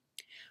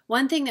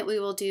 One thing that we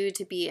will do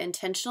to be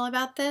intentional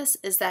about this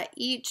is that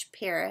each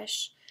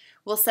parish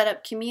will set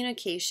up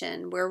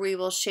communication where we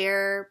will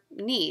share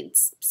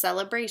needs,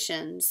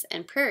 celebrations,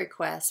 and prayer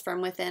requests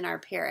from within our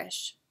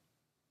parish.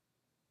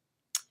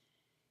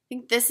 I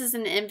think this is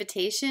an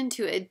invitation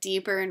to a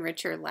deeper and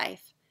richer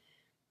life.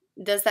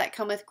 Does that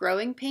come with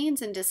growing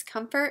pains and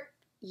discomfort?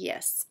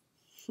 Yes.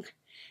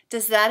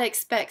 Does that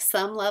expect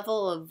some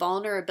level of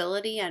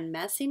vulnerability and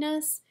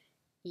messiness?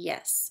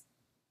 Yes.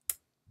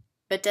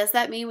 But does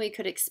that mean we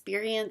could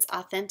experience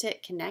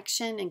authentic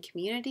connection and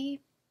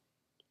community?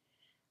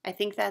 I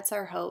think that's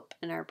our hope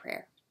and our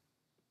prayer.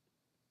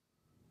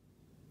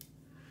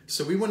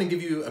 So we want to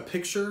give you a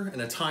picture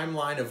and a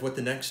timeline of what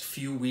the next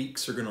few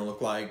weeks are going to look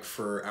like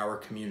for our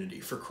community,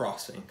 for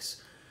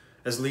Crossings.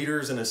 As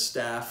leaders and as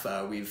staff,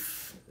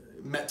 we've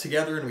met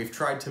together and we've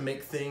tried to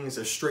make things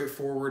as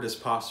straightforward as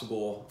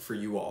possible for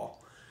you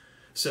all.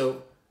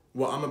 So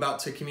what I'm about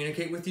to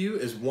communicate with you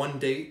is one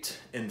date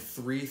and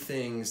 3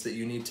 things that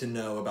you need to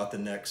know about the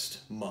next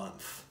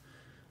month.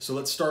 So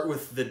let's start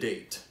with the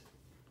date.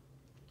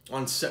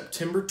 On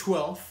September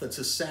 12th, that's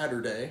a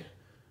Saturday,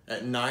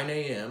 at 9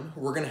 a.m.,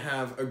 we're going to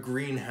have a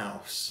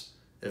greenhouse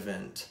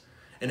event.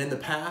 And in the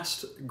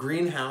past,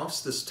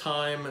 greenhouse, this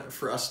time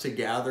for us to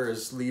gather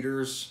as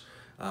leaders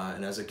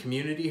and as a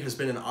community, has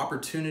been an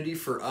opportunity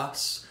for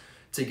us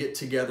to get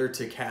together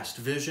to cast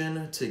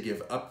vision, to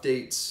give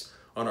updates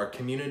on our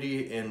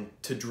community, and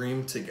to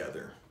dream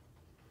together.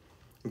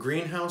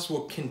 Greenhouse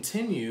will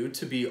continue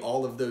to be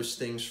all of those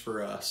things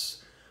for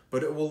us,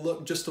 but it will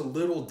look just a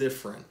little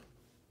different.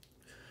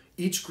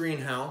 Each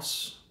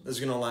greenhouse is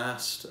going to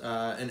last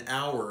an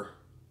hour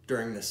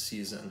during this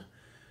season.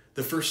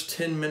 The first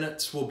 10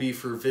 minutes will be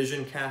for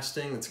vision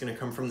casting. That's going to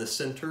come from the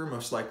center,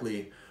 most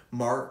likely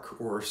Mark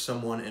or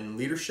someone in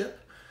leadership.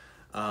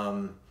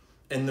 And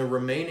the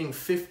remaining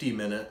 50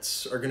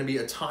 minutes are going to be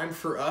a time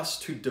for us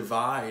to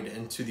divide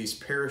into these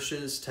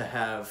parishes, to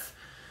have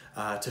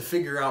to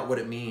figure out what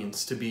it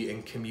means to be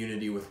in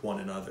community with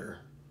one another.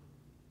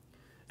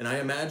 And I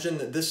imagine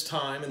that this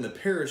time in the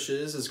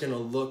parishes is going to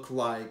look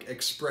like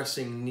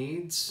expressing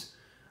needs,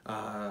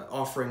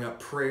 offering up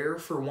prayer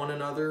for one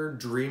another,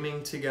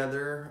 dreaming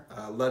together,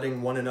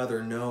 letting one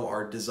another know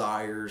our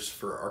desires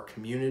for our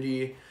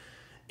community,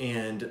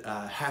 and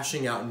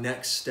hashing out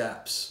next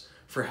steps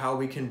for how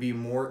we can be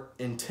more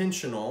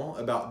intentional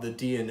about the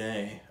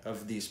DNA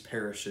of these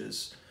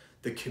parishes,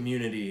 the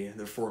community,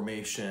 the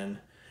formation,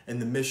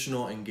 and the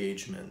missional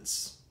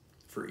engagements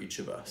for each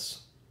of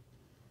us.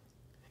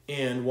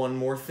 And one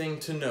more thing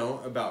to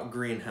note about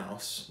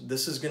Greenhouse.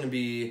 This is going to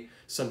be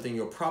something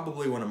you'll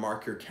probably want to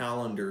mark your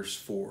calendars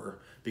for,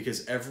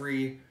 because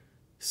every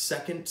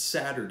second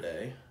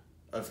Saturday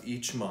of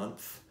each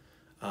month,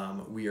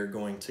 we are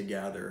going to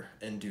gather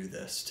and do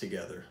this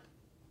together.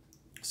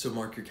 So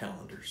mark your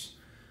calendars.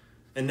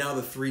 And now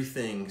the 3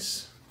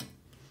 things.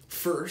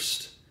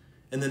 First,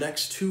 in the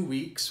next 2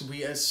 weeks,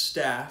 we as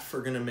staff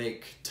are going to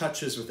make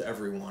touches with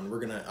everyone.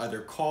 We're going to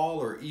either call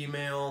or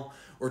email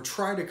or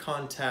try to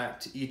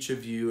contact each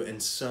of you in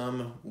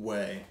some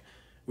way.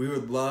 We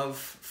would love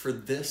for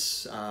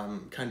this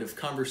kind of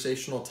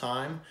conversational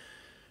time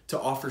to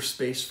offer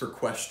space for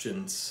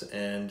questions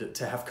and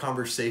to have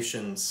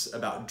conversations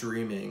about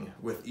dreaming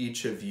with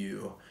each of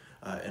you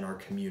in our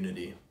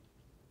community.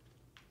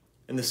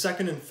 And the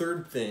second and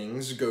third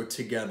things go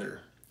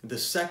together. The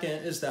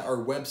second is that our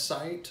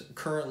website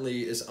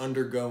currently is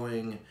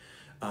undergoing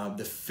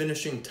the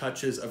finishing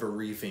touches of a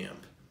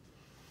revamp.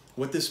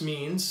 What this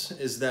means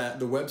is that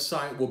the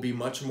website will be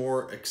much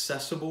more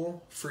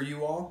accessible for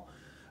you all,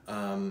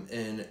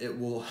 and it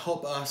will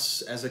help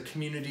us as a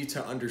community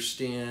to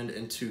understand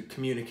and to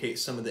communicate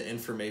some of the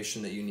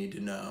information that you need to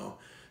know,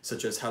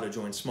 such as how to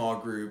join small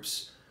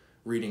groups,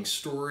 reading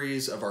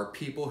stories of our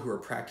people who are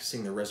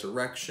practicing the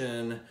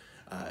resurrection,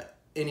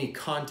 any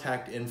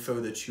contact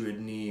info that you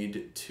would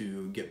need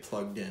to get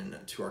plugged in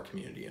to our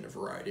community in a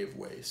variety of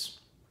ways.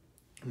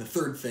 And the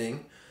third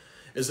thing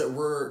is that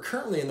we're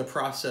currently in the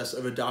process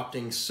of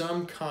adopting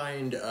some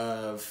kind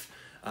of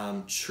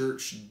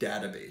church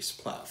database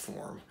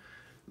platform.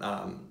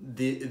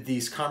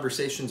 These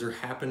conversations are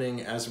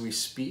happening as we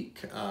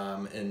speak,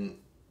 and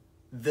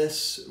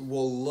this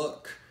will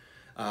look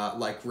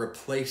like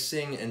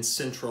replacing and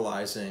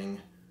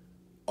centralizing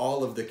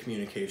all of the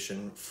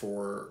communication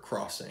for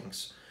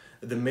Crossings.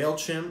 The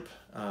MailChimp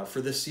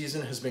for this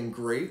season has been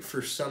great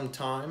for some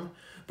time,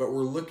 but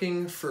we're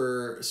looking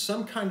for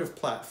some kind of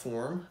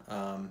platform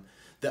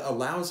that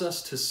allows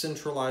us to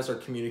centralize our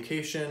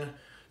communication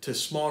to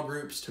small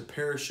groups, to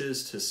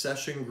parishes, to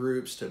session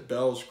groups, to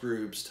bells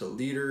groups, to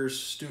leaders,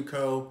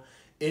 Stuco,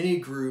 any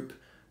group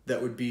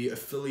that would be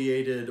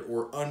affiliated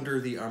or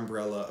under the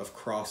umbrella of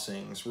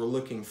Crossings. We're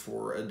looking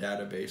for a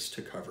database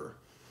to cover.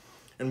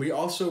 And we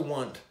also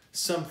want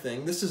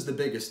something, this is the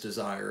biggest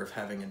desire of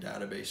having a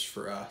database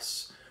for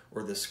us,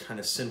 or this kind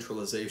of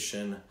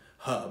centralization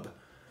hub.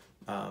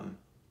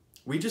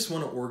 We just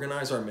want to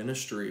organize our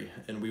ministry,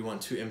 and we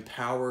want to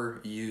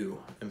empower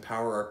you,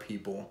 empower our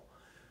people.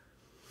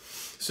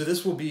 So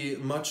this will be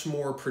much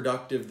more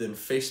productive than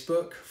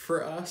Facebook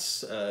for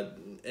us,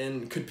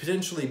 and could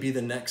potentially be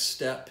the next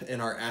step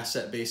in our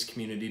asset-based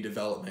community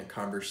development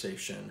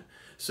conversation.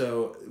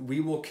 So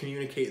we will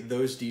communicate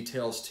those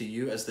details to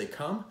you as they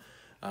come,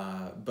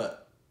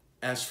 but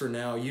as for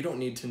now, you don't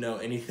need to know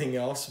anything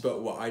else but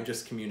what I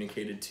just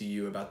communicated to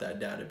you about that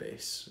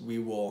database. We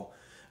will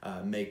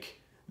make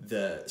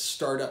the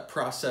startup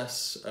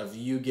process of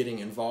you getting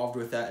involved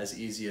with that as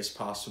easy as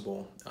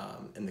possible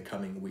in the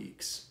coming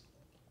weeks.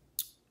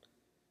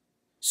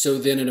 So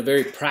then in a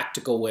very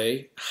practical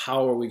way,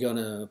 how are we going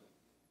to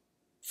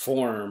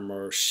form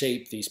or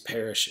shape these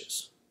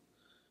parishes?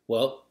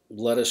 Well,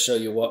 let us show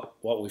you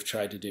what we've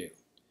tried to do.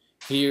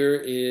 Here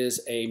is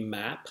a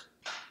map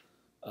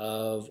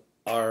of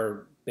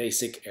our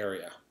basic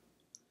area.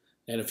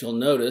 And if you'll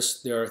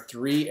notice, there are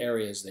 3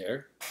 areas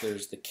there.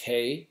 There's the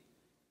K,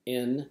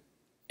 N,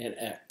 and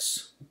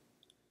X.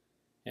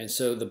 And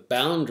so the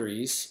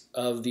boundaries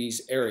of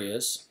these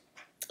areas,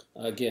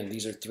 again,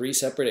 these are 3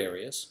 separate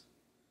areas.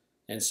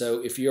 And so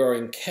if you are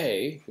in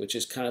K, which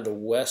is kind of the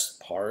west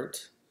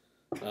part,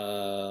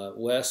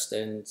 west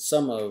and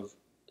some of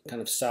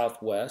kind of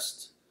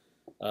southwest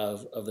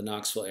of the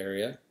Knoxville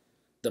area,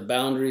 the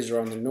boundaries are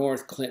on the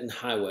north, Clinton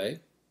Highway,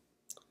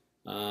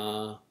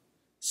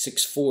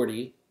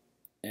 640,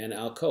 and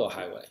Alcoa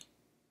Highway.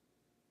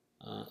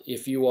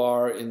 If you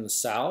are in the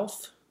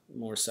south,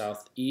 more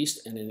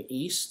southeast and in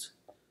east,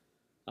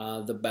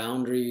 the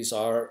boundaries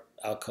are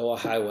Alcoa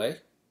Highway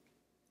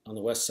on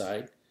the west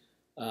side.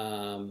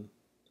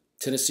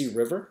 Tennessee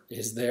River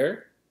is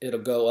there. It'll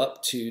go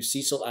up to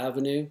Cecil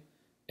Avenue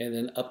and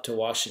then up to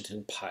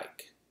Washington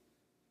Pike.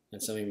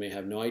 And some of you may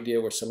have no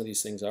idea where some of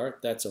these things are.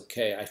 That's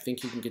okay. I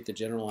think you can get the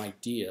general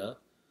idea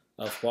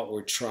of what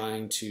we're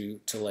trying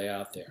to lay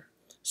out there.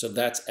 So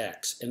that's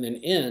X. And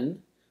then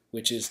N,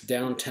 which is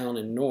downtown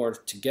and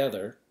north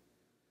together,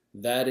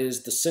 that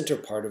is the center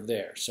part of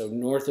there. So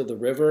north of the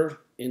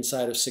river,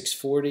 inside of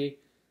 640,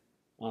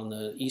 on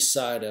the east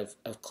side of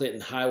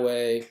Clinton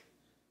Highway,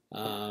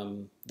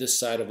 this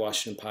side of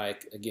Washington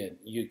Pike, again,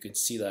 you can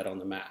see that on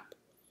the map.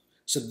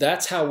 So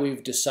that's how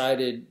we've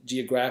decided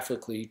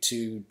geographically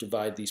to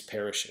divide these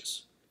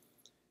parishes.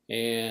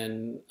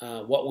 And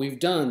what we've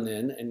done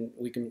then, and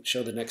we can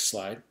show the next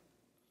slide,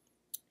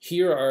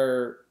 here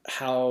are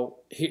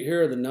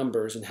the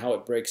numbers and how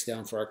it breaks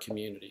down for our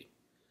community.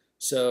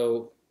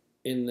 So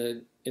in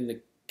the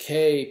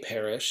K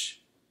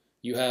parish,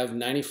 you have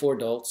 94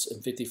 adults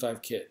and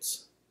 55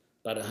 kids.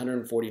 About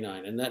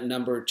 149, and that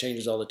number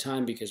changes all the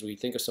time because we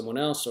think of someone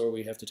else or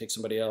we have to take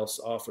somebody else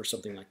off or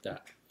something like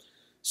that.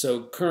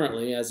 So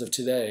currently, as of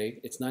today,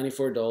 it's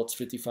 94 adults,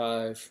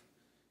 55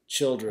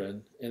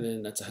 children, and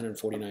then that's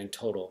 149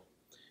 total.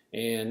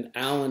 And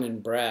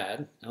Alan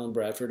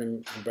Bradford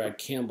and Brad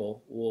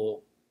Campbell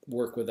will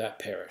work with that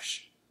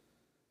parish.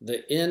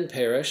 The N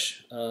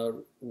parish,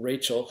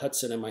 Rachel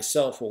Hudson and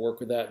myself will work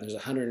with that, and there's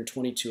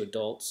 122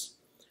 adults,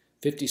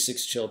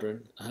 56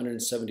 children,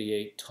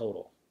 178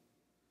 total.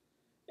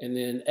 And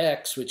then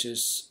X, which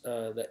is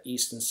the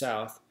east and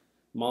south,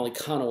 Molly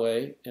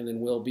Conaway and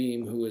then Will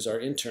Beam, who is our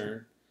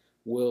intern,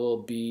 will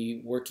be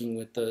working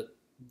with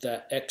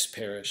that X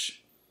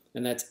parish.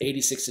 And that's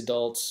 86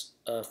 adults,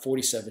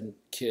 47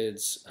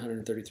 kids,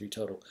 133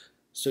 total.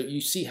 So you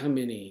see how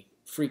many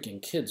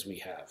freaking kids we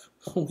have.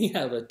 We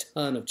have a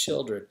ton of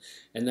children.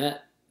 And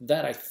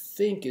that I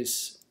think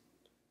is,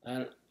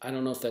 I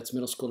don't know if that's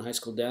middle school and high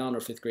school down or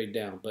 5th grade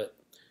down, but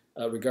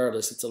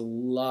regardless, it's a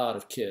lot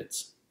of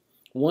kids.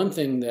 One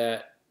thing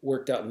that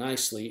worked out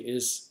nicely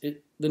is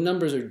the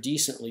numbers are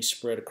decently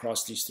spread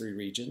across these 3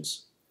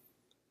 regions.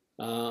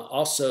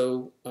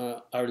 Also,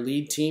 our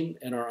lead team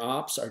and our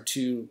ops, our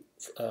 2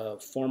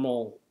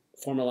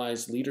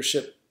 formalized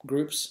leadership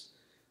groups,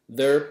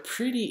 they're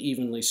pretty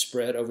evenly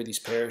spread over these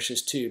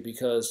parishes too,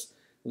 because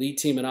lead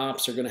team and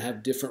ops are going to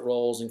have different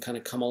roles and kind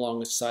of come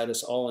alongside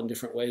us all in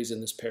different ways in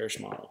this parish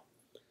model.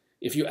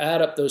 If you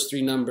add up those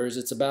 3 numbers,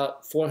 it's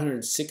about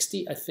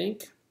 460, I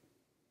think,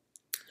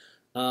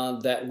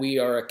 that we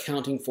are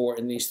accounting for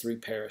in these 3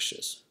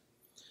 parishes.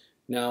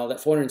 Now,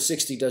 that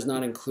 460 does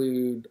not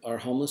include our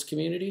homeless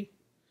community,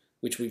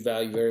 which we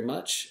value very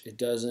much. It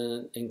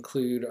doesn't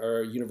include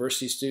our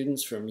university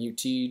students from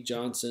UT,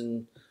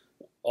 Johnson,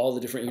 all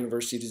the different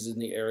universities in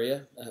the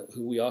area,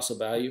 who we also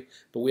value,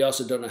 but we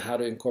also don't know how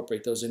to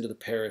incorporate those into the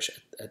parish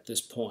at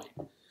this point.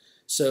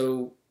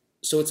 So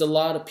it's a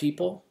lot of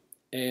people,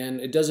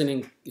 and it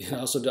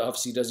also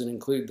obviously doesn't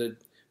include the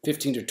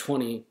 15 to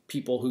 20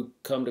 people who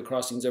come to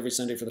Crossings every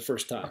Sunday for the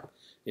first time.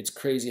 It's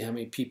crazy how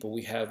many people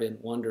we have in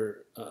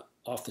Wonder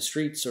off the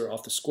streets or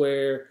off the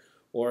square,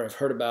 or have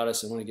heard about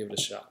us and want to give it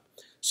a shot.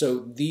 So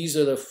these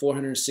are the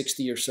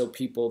 460 or so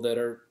people that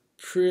are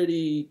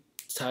pretty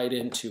tied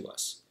into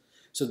us.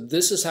 So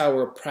this is how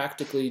we're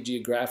practically,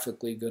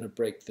 geographically going to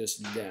break this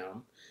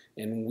down.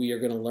 And we are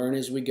going to learn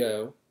as we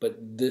go, but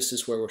this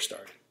is where we're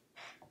starting.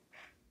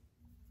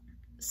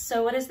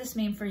 So what does this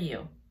mean for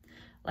you?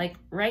 Like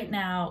right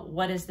now,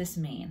 what does this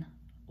mean?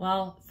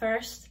 Well,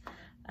 first,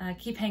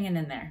 keep hanging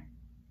in there.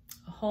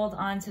 Hold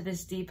on to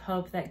this deep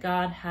hope that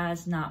God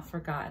has not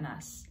forgotten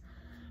us.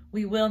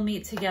 We will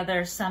meet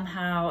together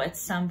somehow at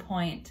some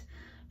point,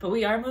 but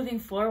we are moving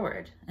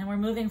forward, and we're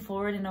moving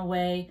forward in a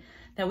way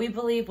that we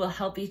believe will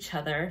help each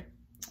other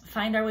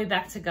find our way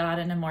back to God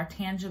in a more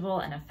tangible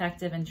and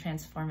effective and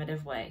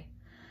transformative way.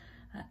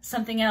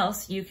 Something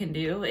else you can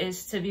do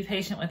is to be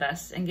patient with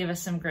us and give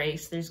us some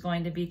grace. There's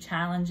going to be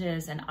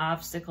challenges and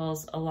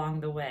obstacles along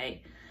the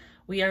way.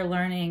 We are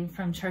learning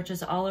from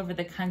churches all over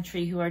the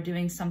country who are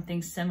doing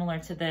something similar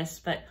to this,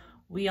 but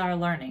we are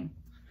learning.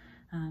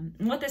 And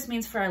what this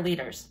means for our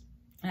leaders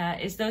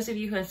is those of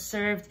you who have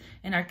served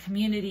in our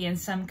community in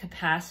some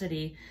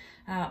capacity,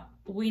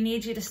 we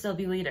need you to still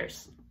be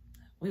leaders.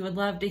 We would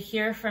love to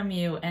hear from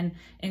you and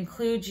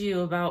include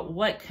you about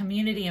what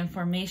community and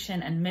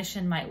formation and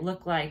mission might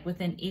look like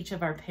within each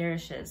of our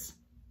parishes.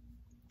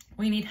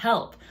 We need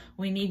help.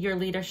 We need your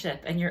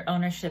leadership and your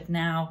ownership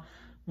now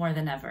more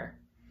than ever.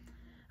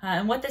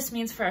 And what this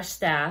means for our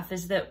staff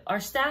is that our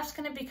staff's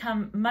going to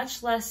become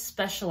much less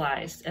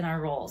specialized in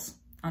our roles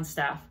on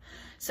staff.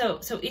 So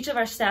each of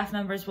our staff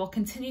members will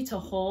continue to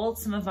hold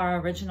some of our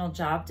original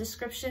job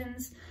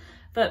descriptions,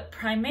 but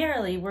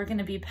primarily we're going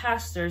to be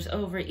pastors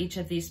over each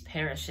of these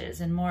parishes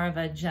in more of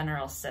a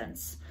general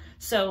sense.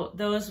 So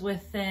those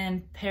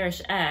within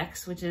Parish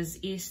X, which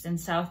is East and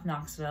South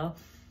Knoxville,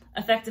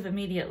 effective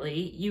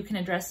immediately, you can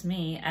address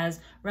me as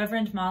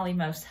Reverend Molly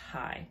Most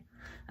High.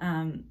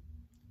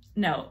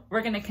 No,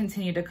 we're going to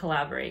continue to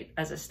collaborate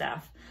as a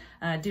staff,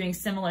 doing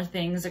similar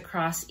things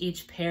across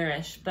each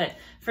parish. But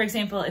for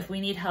example, if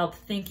we need help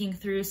thinking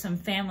through some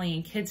family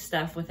and kids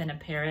stuff within a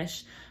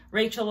parish,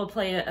 Rachel will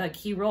play a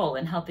key role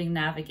in helping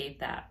navigate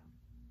that.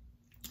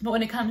 But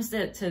when it comes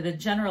to the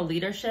general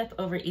leadership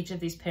over each of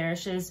these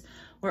parishes,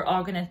 we're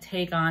all going to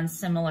take on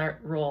similar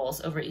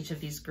roles over each of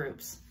these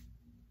groups.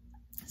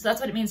 So that's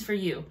what it means for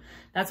you.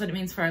 That's what it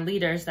means for our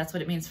leaders. That's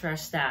what it means for our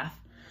staff.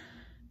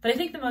 But I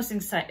think the most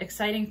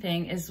exciting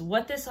thing is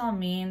what this all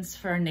means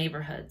for our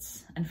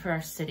neighborhoods and for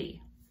our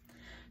city.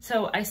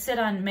 So I sit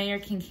on Mayor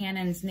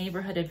Kincannon's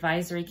Neighborhood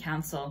Advisory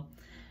Council,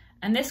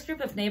 and this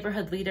group of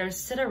neighborhood leaders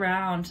sit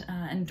around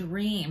and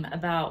dream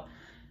about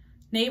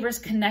neighbors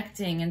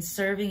connecting and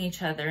serving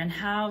each other and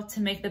how to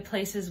make the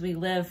places we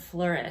live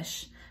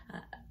flourish.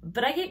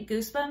 But I get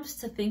goosebumps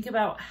to think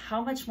about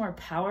how much more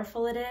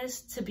powerful it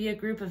is to be a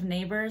group of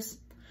neighbors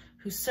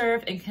who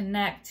serve and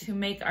connect, who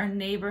make our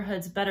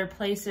neighborhoods better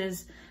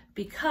places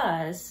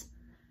because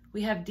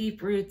we have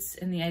deep roots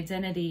in the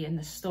identity and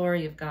the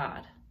story of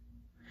God.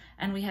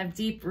 And we have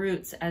deep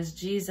roots as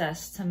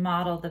Jesus to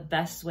model the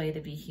best way to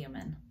be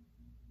human.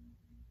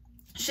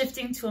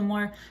 Shifting to a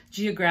more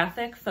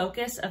geographic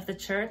focus of the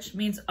church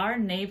means our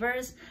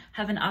neighbors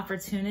have an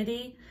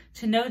opportunity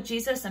to know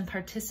Jesus and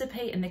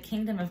participate in the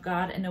kingdom of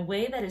God in a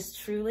way that is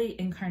truly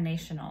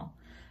incarnational,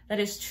 that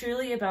is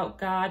truly about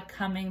God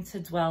coming to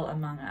dwell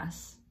among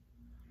us.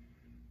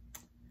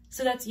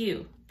 So that's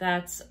you,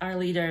 that's our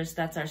leaders,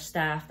 that's our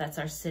staff, that's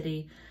our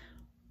city.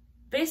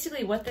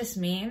 Basically what this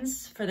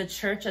means for the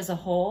church as a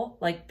whole,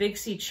 like Big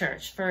C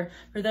Church, for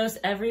those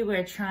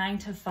everywhere trying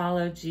to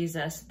follow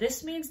Jesus,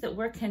 this means that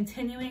we're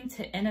continuing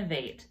to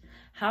innovate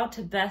how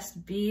to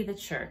best be the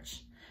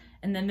church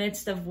in the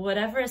midst of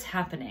whatever is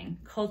happening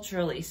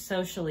culturally,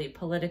 socially,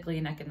 politically,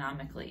 and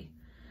economically.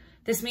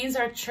 This means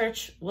our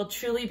church will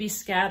truly be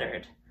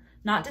scattered,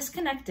 not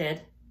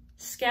disconnected,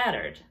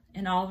 scattered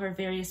in all of our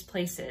various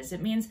places.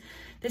 It means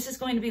this is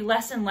going to be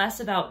less and less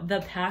about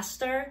the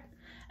pastor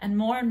and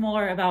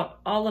more about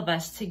all of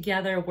us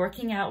together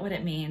working out what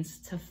it means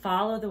to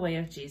follow the way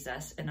of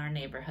Jesus in our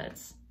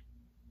neighborhoods.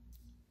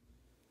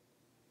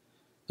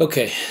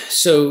 Okay,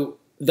 so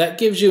that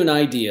gives you an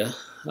idea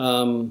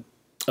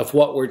of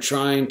what we're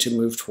trying to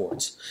move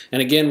towards.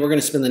 And again, we're going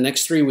to spend the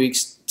next 3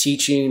 weeks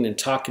teaching and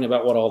talking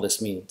about what all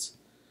this means.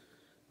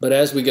 But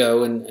as we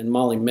go, and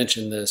Molly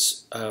mentioned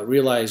this,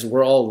 realize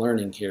we're all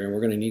learning here and we're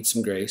going to need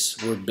some grace.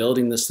 We're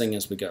building this thing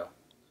as we go.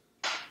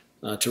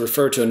 To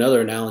refer to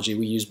another analogy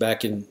we used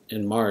back in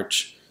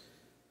March,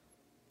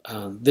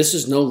 this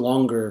is no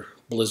longer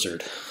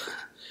Blizzard.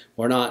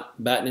 We're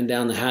not battening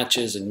down the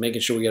hatches and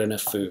making sure we get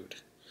enough food.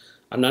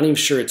 I'm not even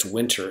sure it's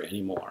winter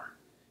anymore.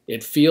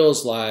 It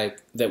feels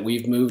like that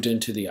we've moved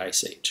into the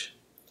Ice Age.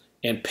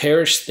 And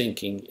parish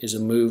thinking is a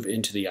move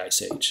into the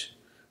Ice Age,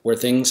 where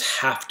things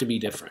have to be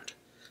different.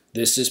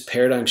 This is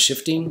paradigm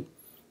shifting.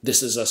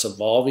 This is us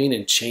evolving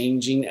and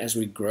changing as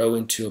we grow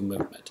into a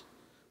movement.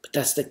 But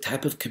that's the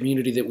type of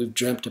community that we've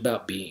dreamt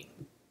about being.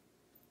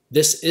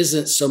 This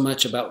isn't so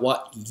much about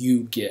what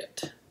you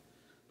get.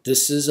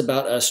 This is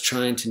about us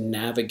trying to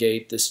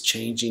navigate this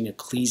changing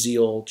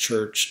ecclesial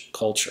church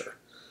culture,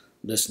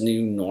 this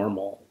new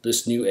normal,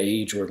 this new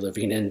age we're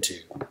living into.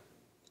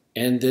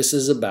 And this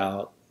is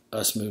about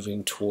us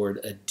moving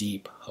toward a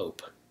deep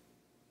hope.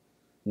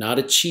 Not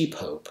a cheap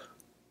hope,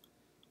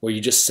 where you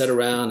just sit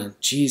around and,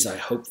 geez, I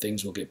hope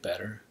things will get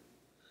better.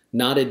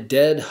 Not a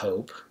dead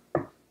hope,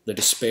 the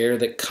despair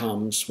that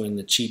comes when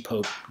the cheap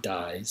hope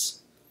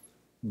dies,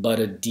 but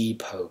a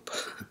deep hope.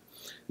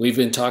 We've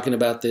been talking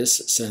about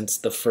this since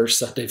the first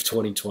Sunday of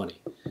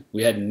 2020.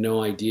 We had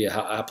no idea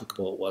how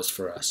applicable it was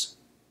for us.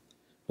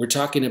 We're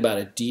talking about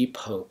a deep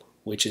hope,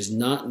 which is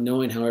not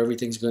knowing how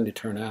everything's going to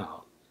turn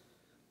out,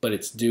 but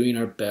it's doing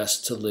our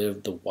best to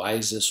live the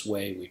wisest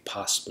way we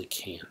possibly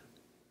can.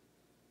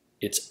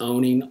 It's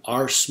owning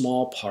our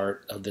small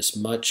part of this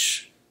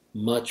much,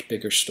 much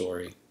bigger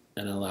story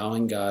and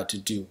allowing God to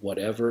do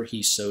whatever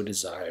He so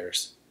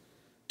desires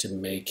to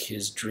make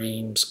His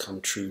dreams come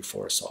true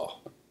for us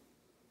all.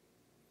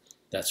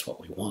 That's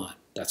what we want.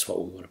 That's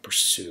what we want to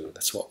pursue.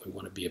 That's what we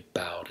want to be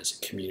about as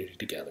a community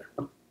together.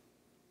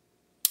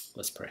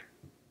 Let's pray.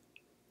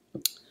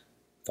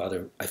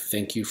 Father, I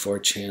thank you for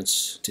a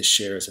chance to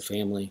share as a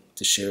family,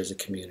 to share as a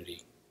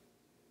community,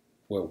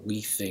 where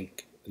we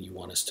think you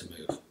want us to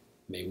move.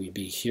 May we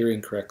be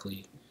hearing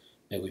correctly.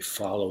 May we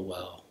follow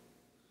well.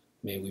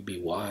 May we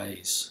be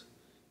wise.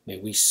 May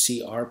we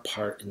see our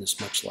part in this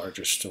much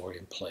larger story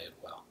and play it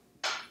well.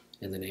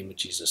 In the name of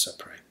Jesus,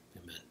 I pray.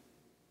 Amen.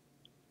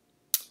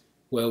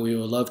 Well, we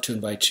would love to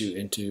invite you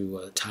into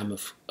a time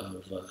of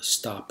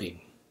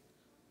stopping,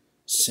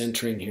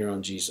 centering here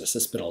on Jesus.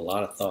 There's been a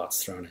lot of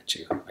thoughts thrown at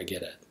you. I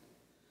get it.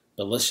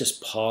 But let's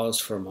just pause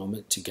for a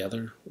moment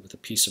together with a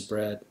piece of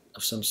bread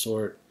of some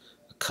sort,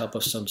 a cup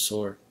of some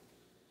sort.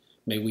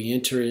 May we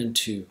enter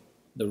into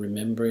the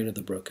remembering of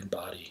the broken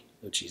body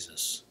of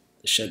Jesus,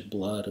 the shed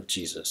blood of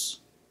Jesus.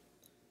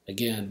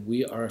 Again,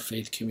 we are a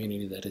faith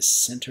community that is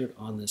centered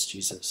on this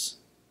Jesus.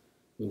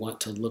 We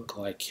want to look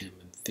like Him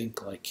and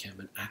think like Him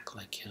and act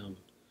like Him,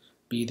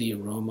 be the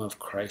aroma of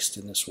Christ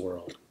in this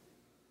world.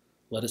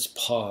 Let us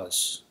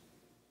pause.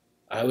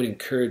 I would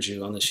encourage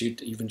you on the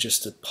shoot even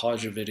just to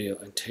pause your video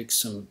and take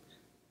some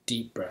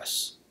deep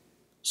breaths,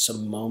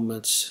 some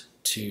moments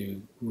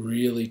to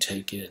really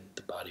take in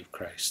the body of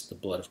Christ, the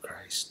blood of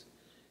Christ,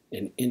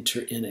 and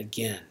enter in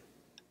again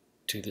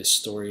to this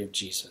story of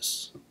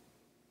Jesus.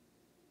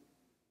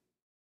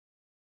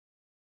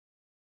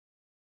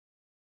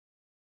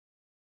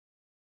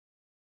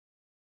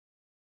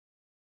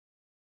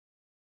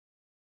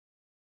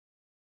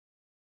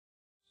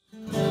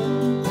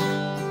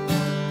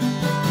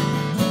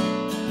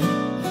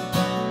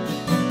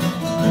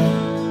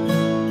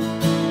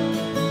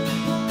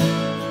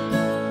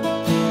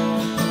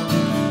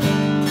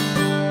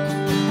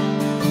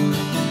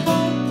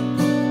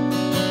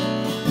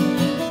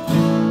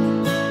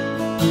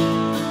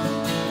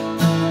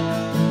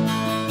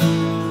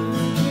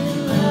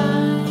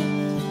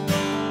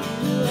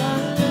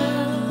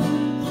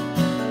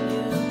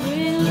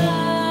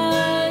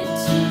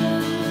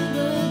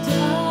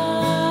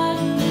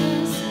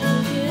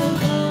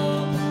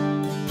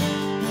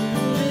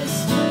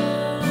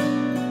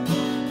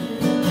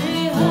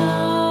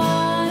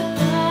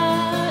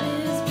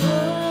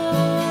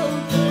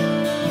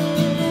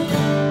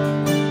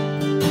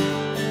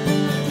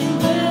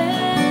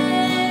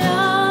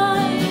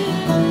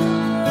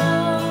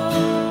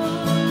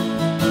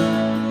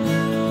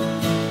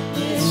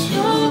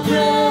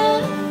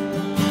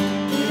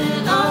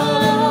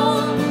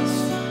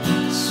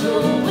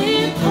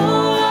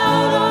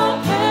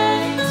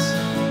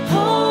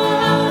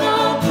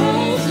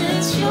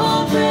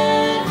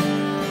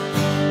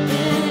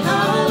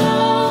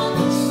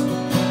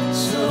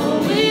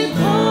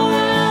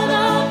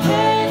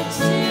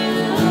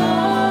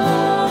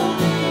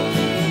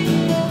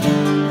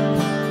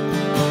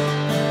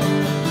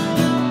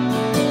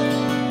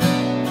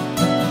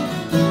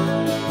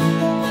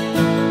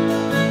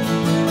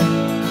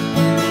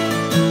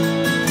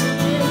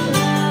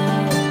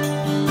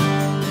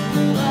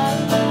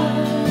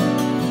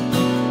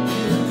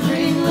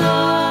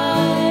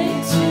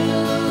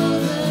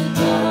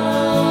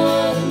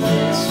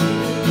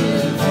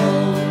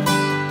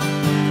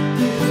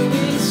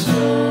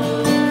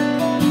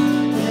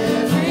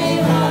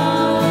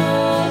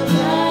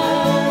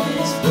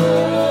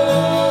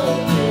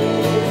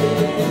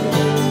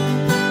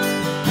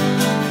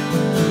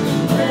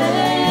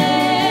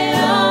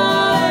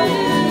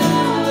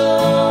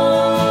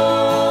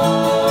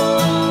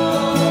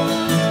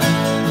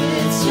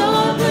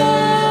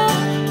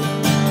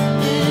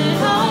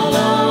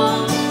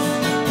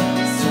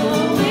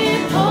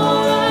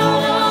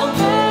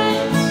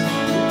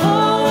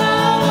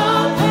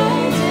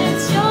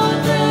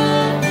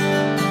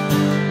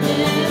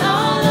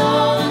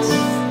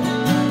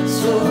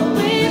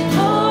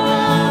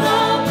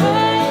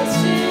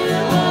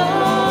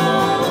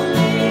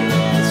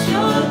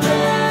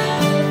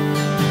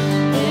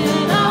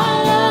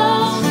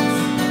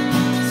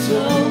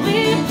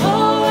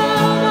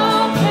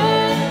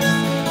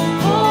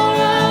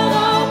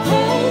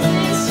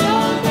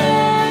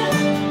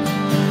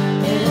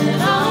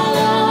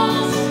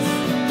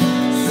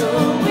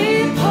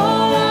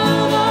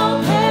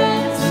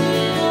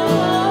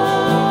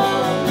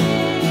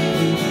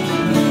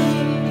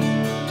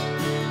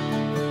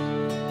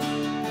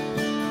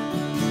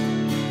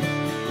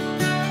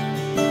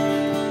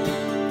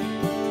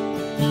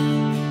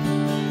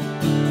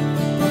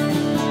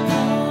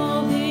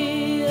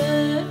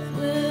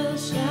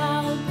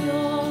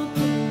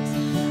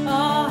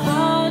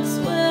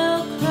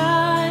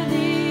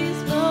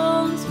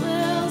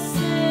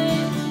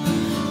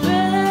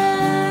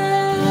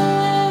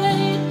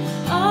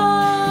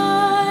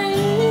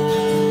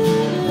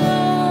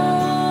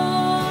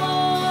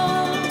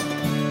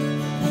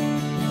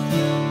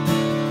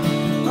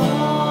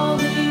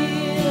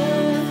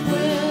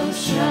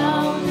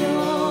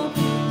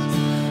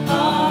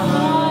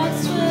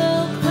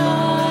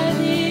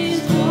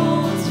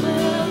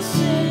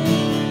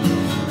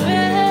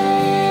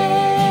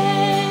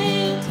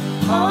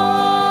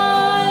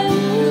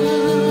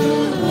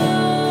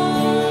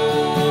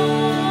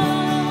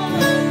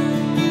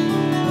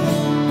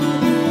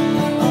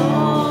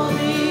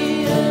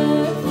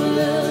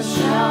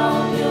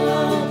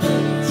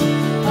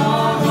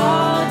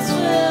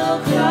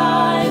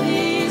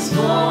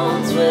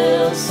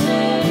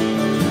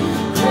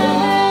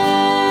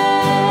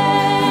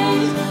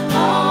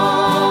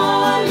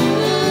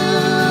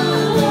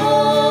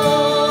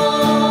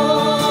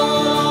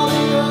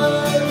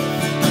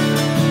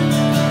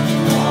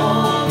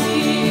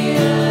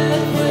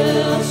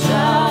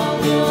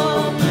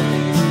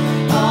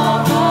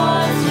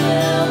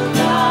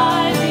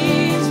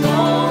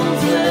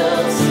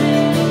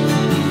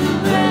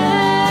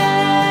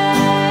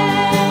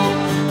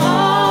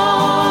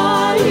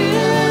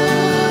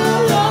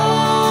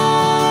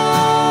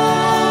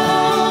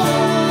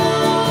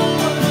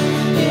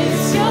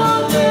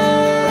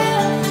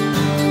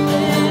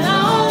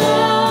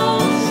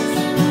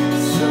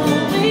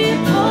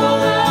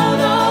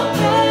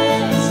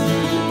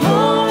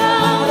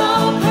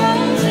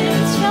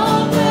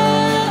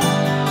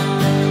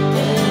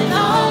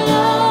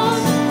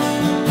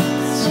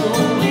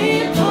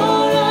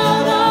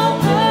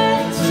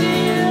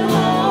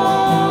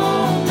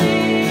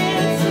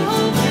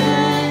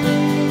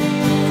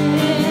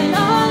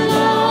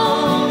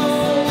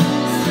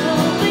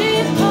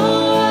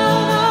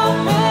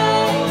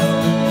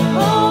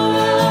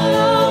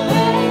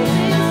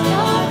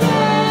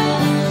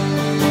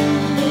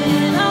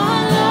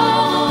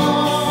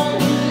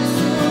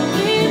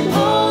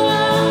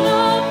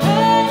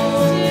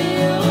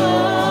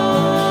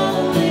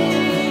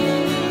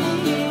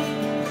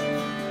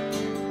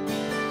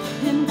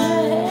 and great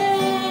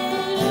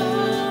are you,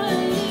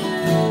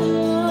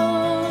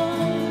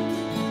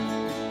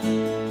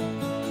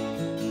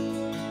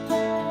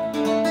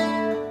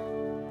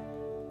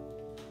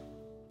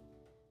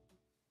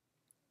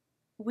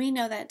 We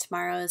know that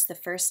tomorrow is the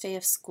first day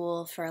of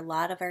school for a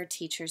lot of our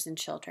teachers and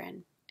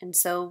children, and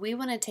so we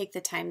want to take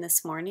the time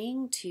this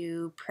morning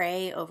to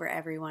pray over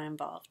everyone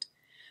involved.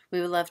 We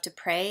would love to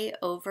pray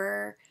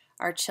over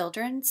our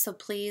children, so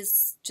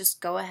please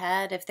just go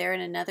ahead if they're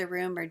in another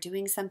room or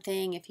doing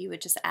something, if you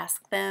would just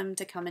ask them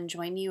to come and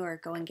join you or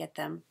go and get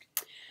them.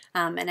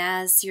 And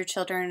as your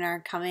children are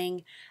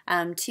coming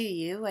to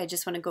you, I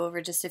just want to go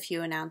over just a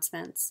few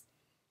announcements.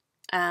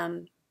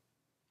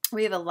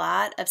 We have a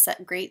lot of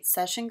great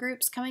session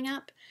groups coming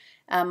up.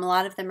 A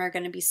lot of them are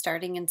going to be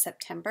starting in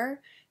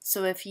September.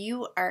 So if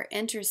you are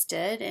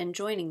interested in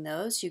joining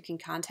those, you can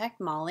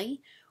contact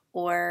Molly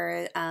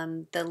or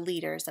the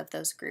leaders of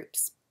those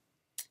groups.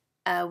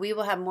 We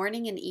will have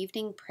morning and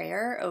evening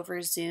prayer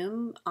over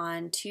Zoom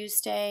on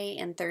Tuesday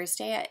and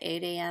Thursday at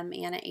 8 a.m.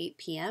 and at 8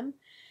 p.m.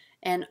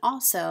 And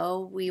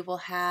also, we will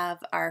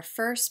have our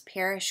first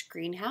parish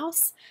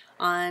greenhouse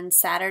on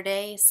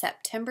Saturday,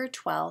 September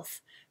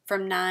 12th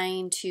from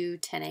 9 to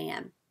 10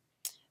 a.m.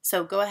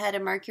 So go ahead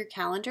and mark your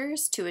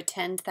calendars to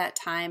attend that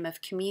time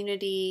of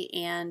community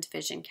and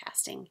vision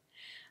casting.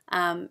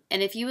 And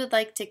if you would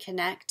like to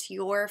connect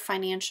your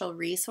financial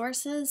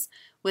resources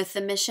with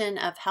the mission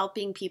of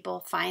helping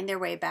people find their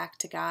way back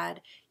to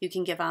God, you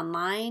can give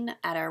online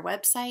at our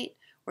website,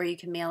 or you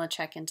can mail a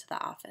check into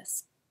the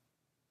office.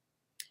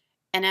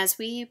 And as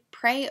we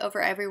pray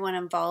over everyone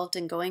involved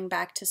in going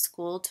back to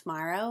school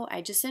tomorrow,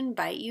 I just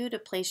invite you to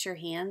place your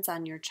hands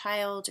on your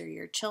child or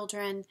your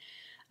children.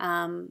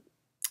 And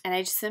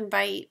I just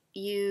invite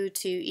you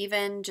to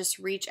even just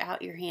reach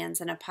out your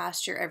hands in a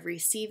posture of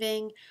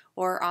receiving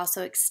or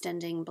also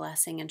extending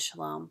blessing and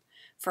shalom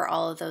for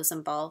all of those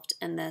involved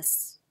in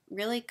this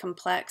really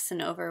complex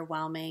and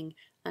overwhelming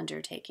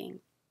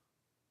undertaking.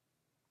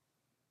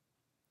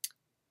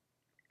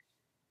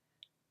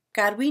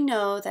 God, we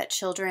know that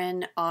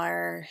children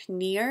are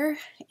near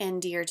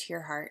and dear to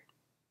your heart.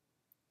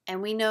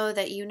 And we know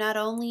that you not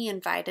only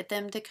invited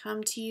them to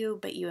come to you,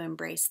 but you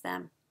embrace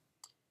them.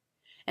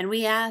 And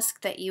we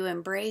ask that you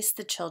embrace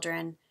the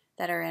children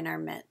that are in our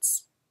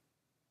midst.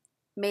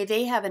 May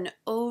they have an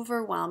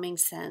overwhelming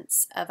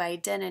sense of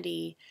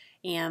identity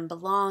and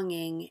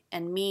belonging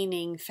and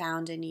meaning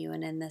found in you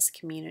and in this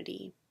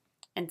community.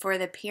 And for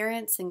the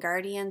parents and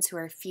guardians who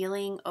are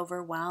feeling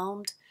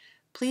overwhelmed,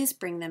 please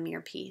bring them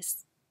your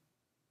peace.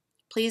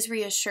 Please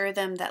reassure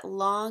them that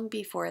long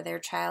before their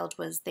child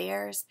was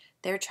theirs,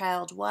 their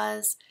child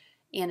was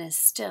and is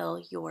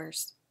still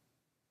yours.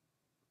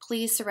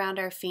 Please surround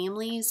our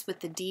families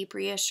with the deep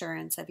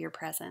reassurance of your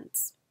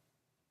presence.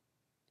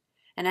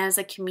 And as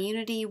a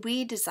community,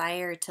 we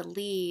desire to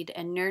lead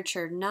and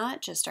nurture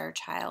not just our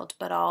child,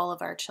 but all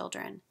of our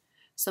children.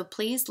 So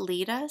please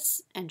lead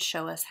us and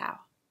show us how.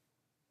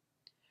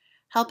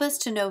 Help us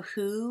to know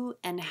who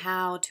and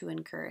how to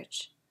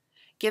encourage.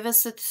 Give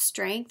us the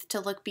strength to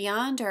look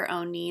beyond our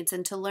own needs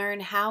and to learn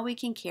how we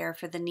can care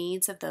for the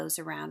needs of those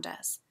around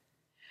us.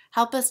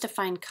 Help us to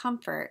find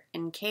comfort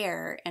and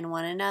care in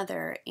one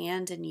another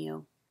and in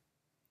you.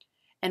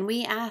 And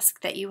we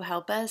ask that you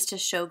help us to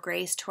show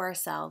grace to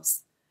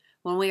ourselves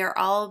when we are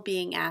all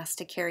being asked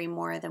to carry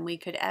more than we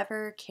could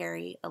ever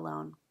carry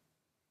alone.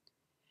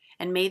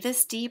 And may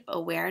this deep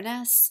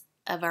awareness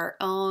of our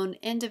own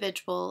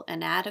individual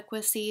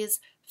inadequacies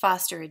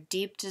foster a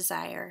deep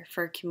desire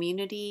for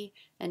community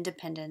and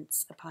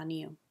dependence upon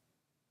you.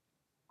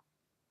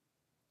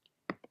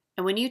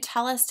 And when you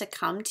tell us to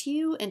come to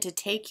you and to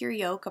take your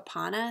yoke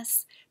upon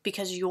us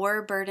because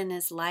your burden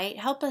is light,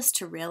 help us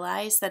to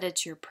realize that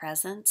it's your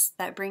presence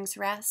that brings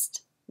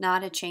rest,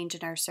 not a change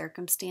in our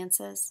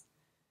circumstances.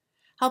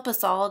 Help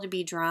us all to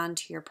be drawn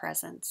to your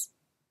presence.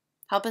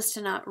 Help us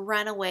to not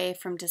run away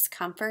from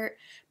discomfort,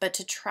 but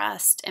to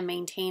trust and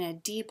maintain a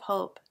deep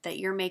hope that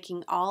you're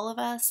making all of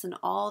us and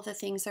all the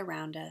things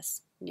around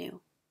us new.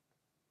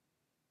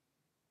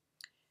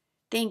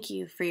 Thank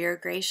you for your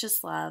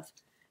gracious love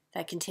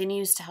that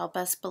continues to help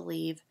us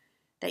believe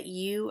that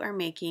you are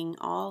making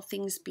all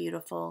things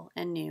beautiful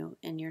and new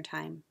in your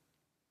time.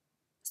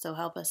 So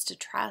help us to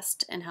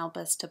trust and help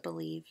us to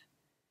believe.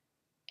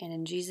 And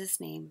in Jesus'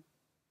 name,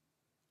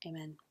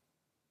 amen.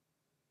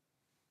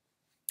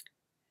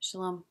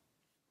 Shalom.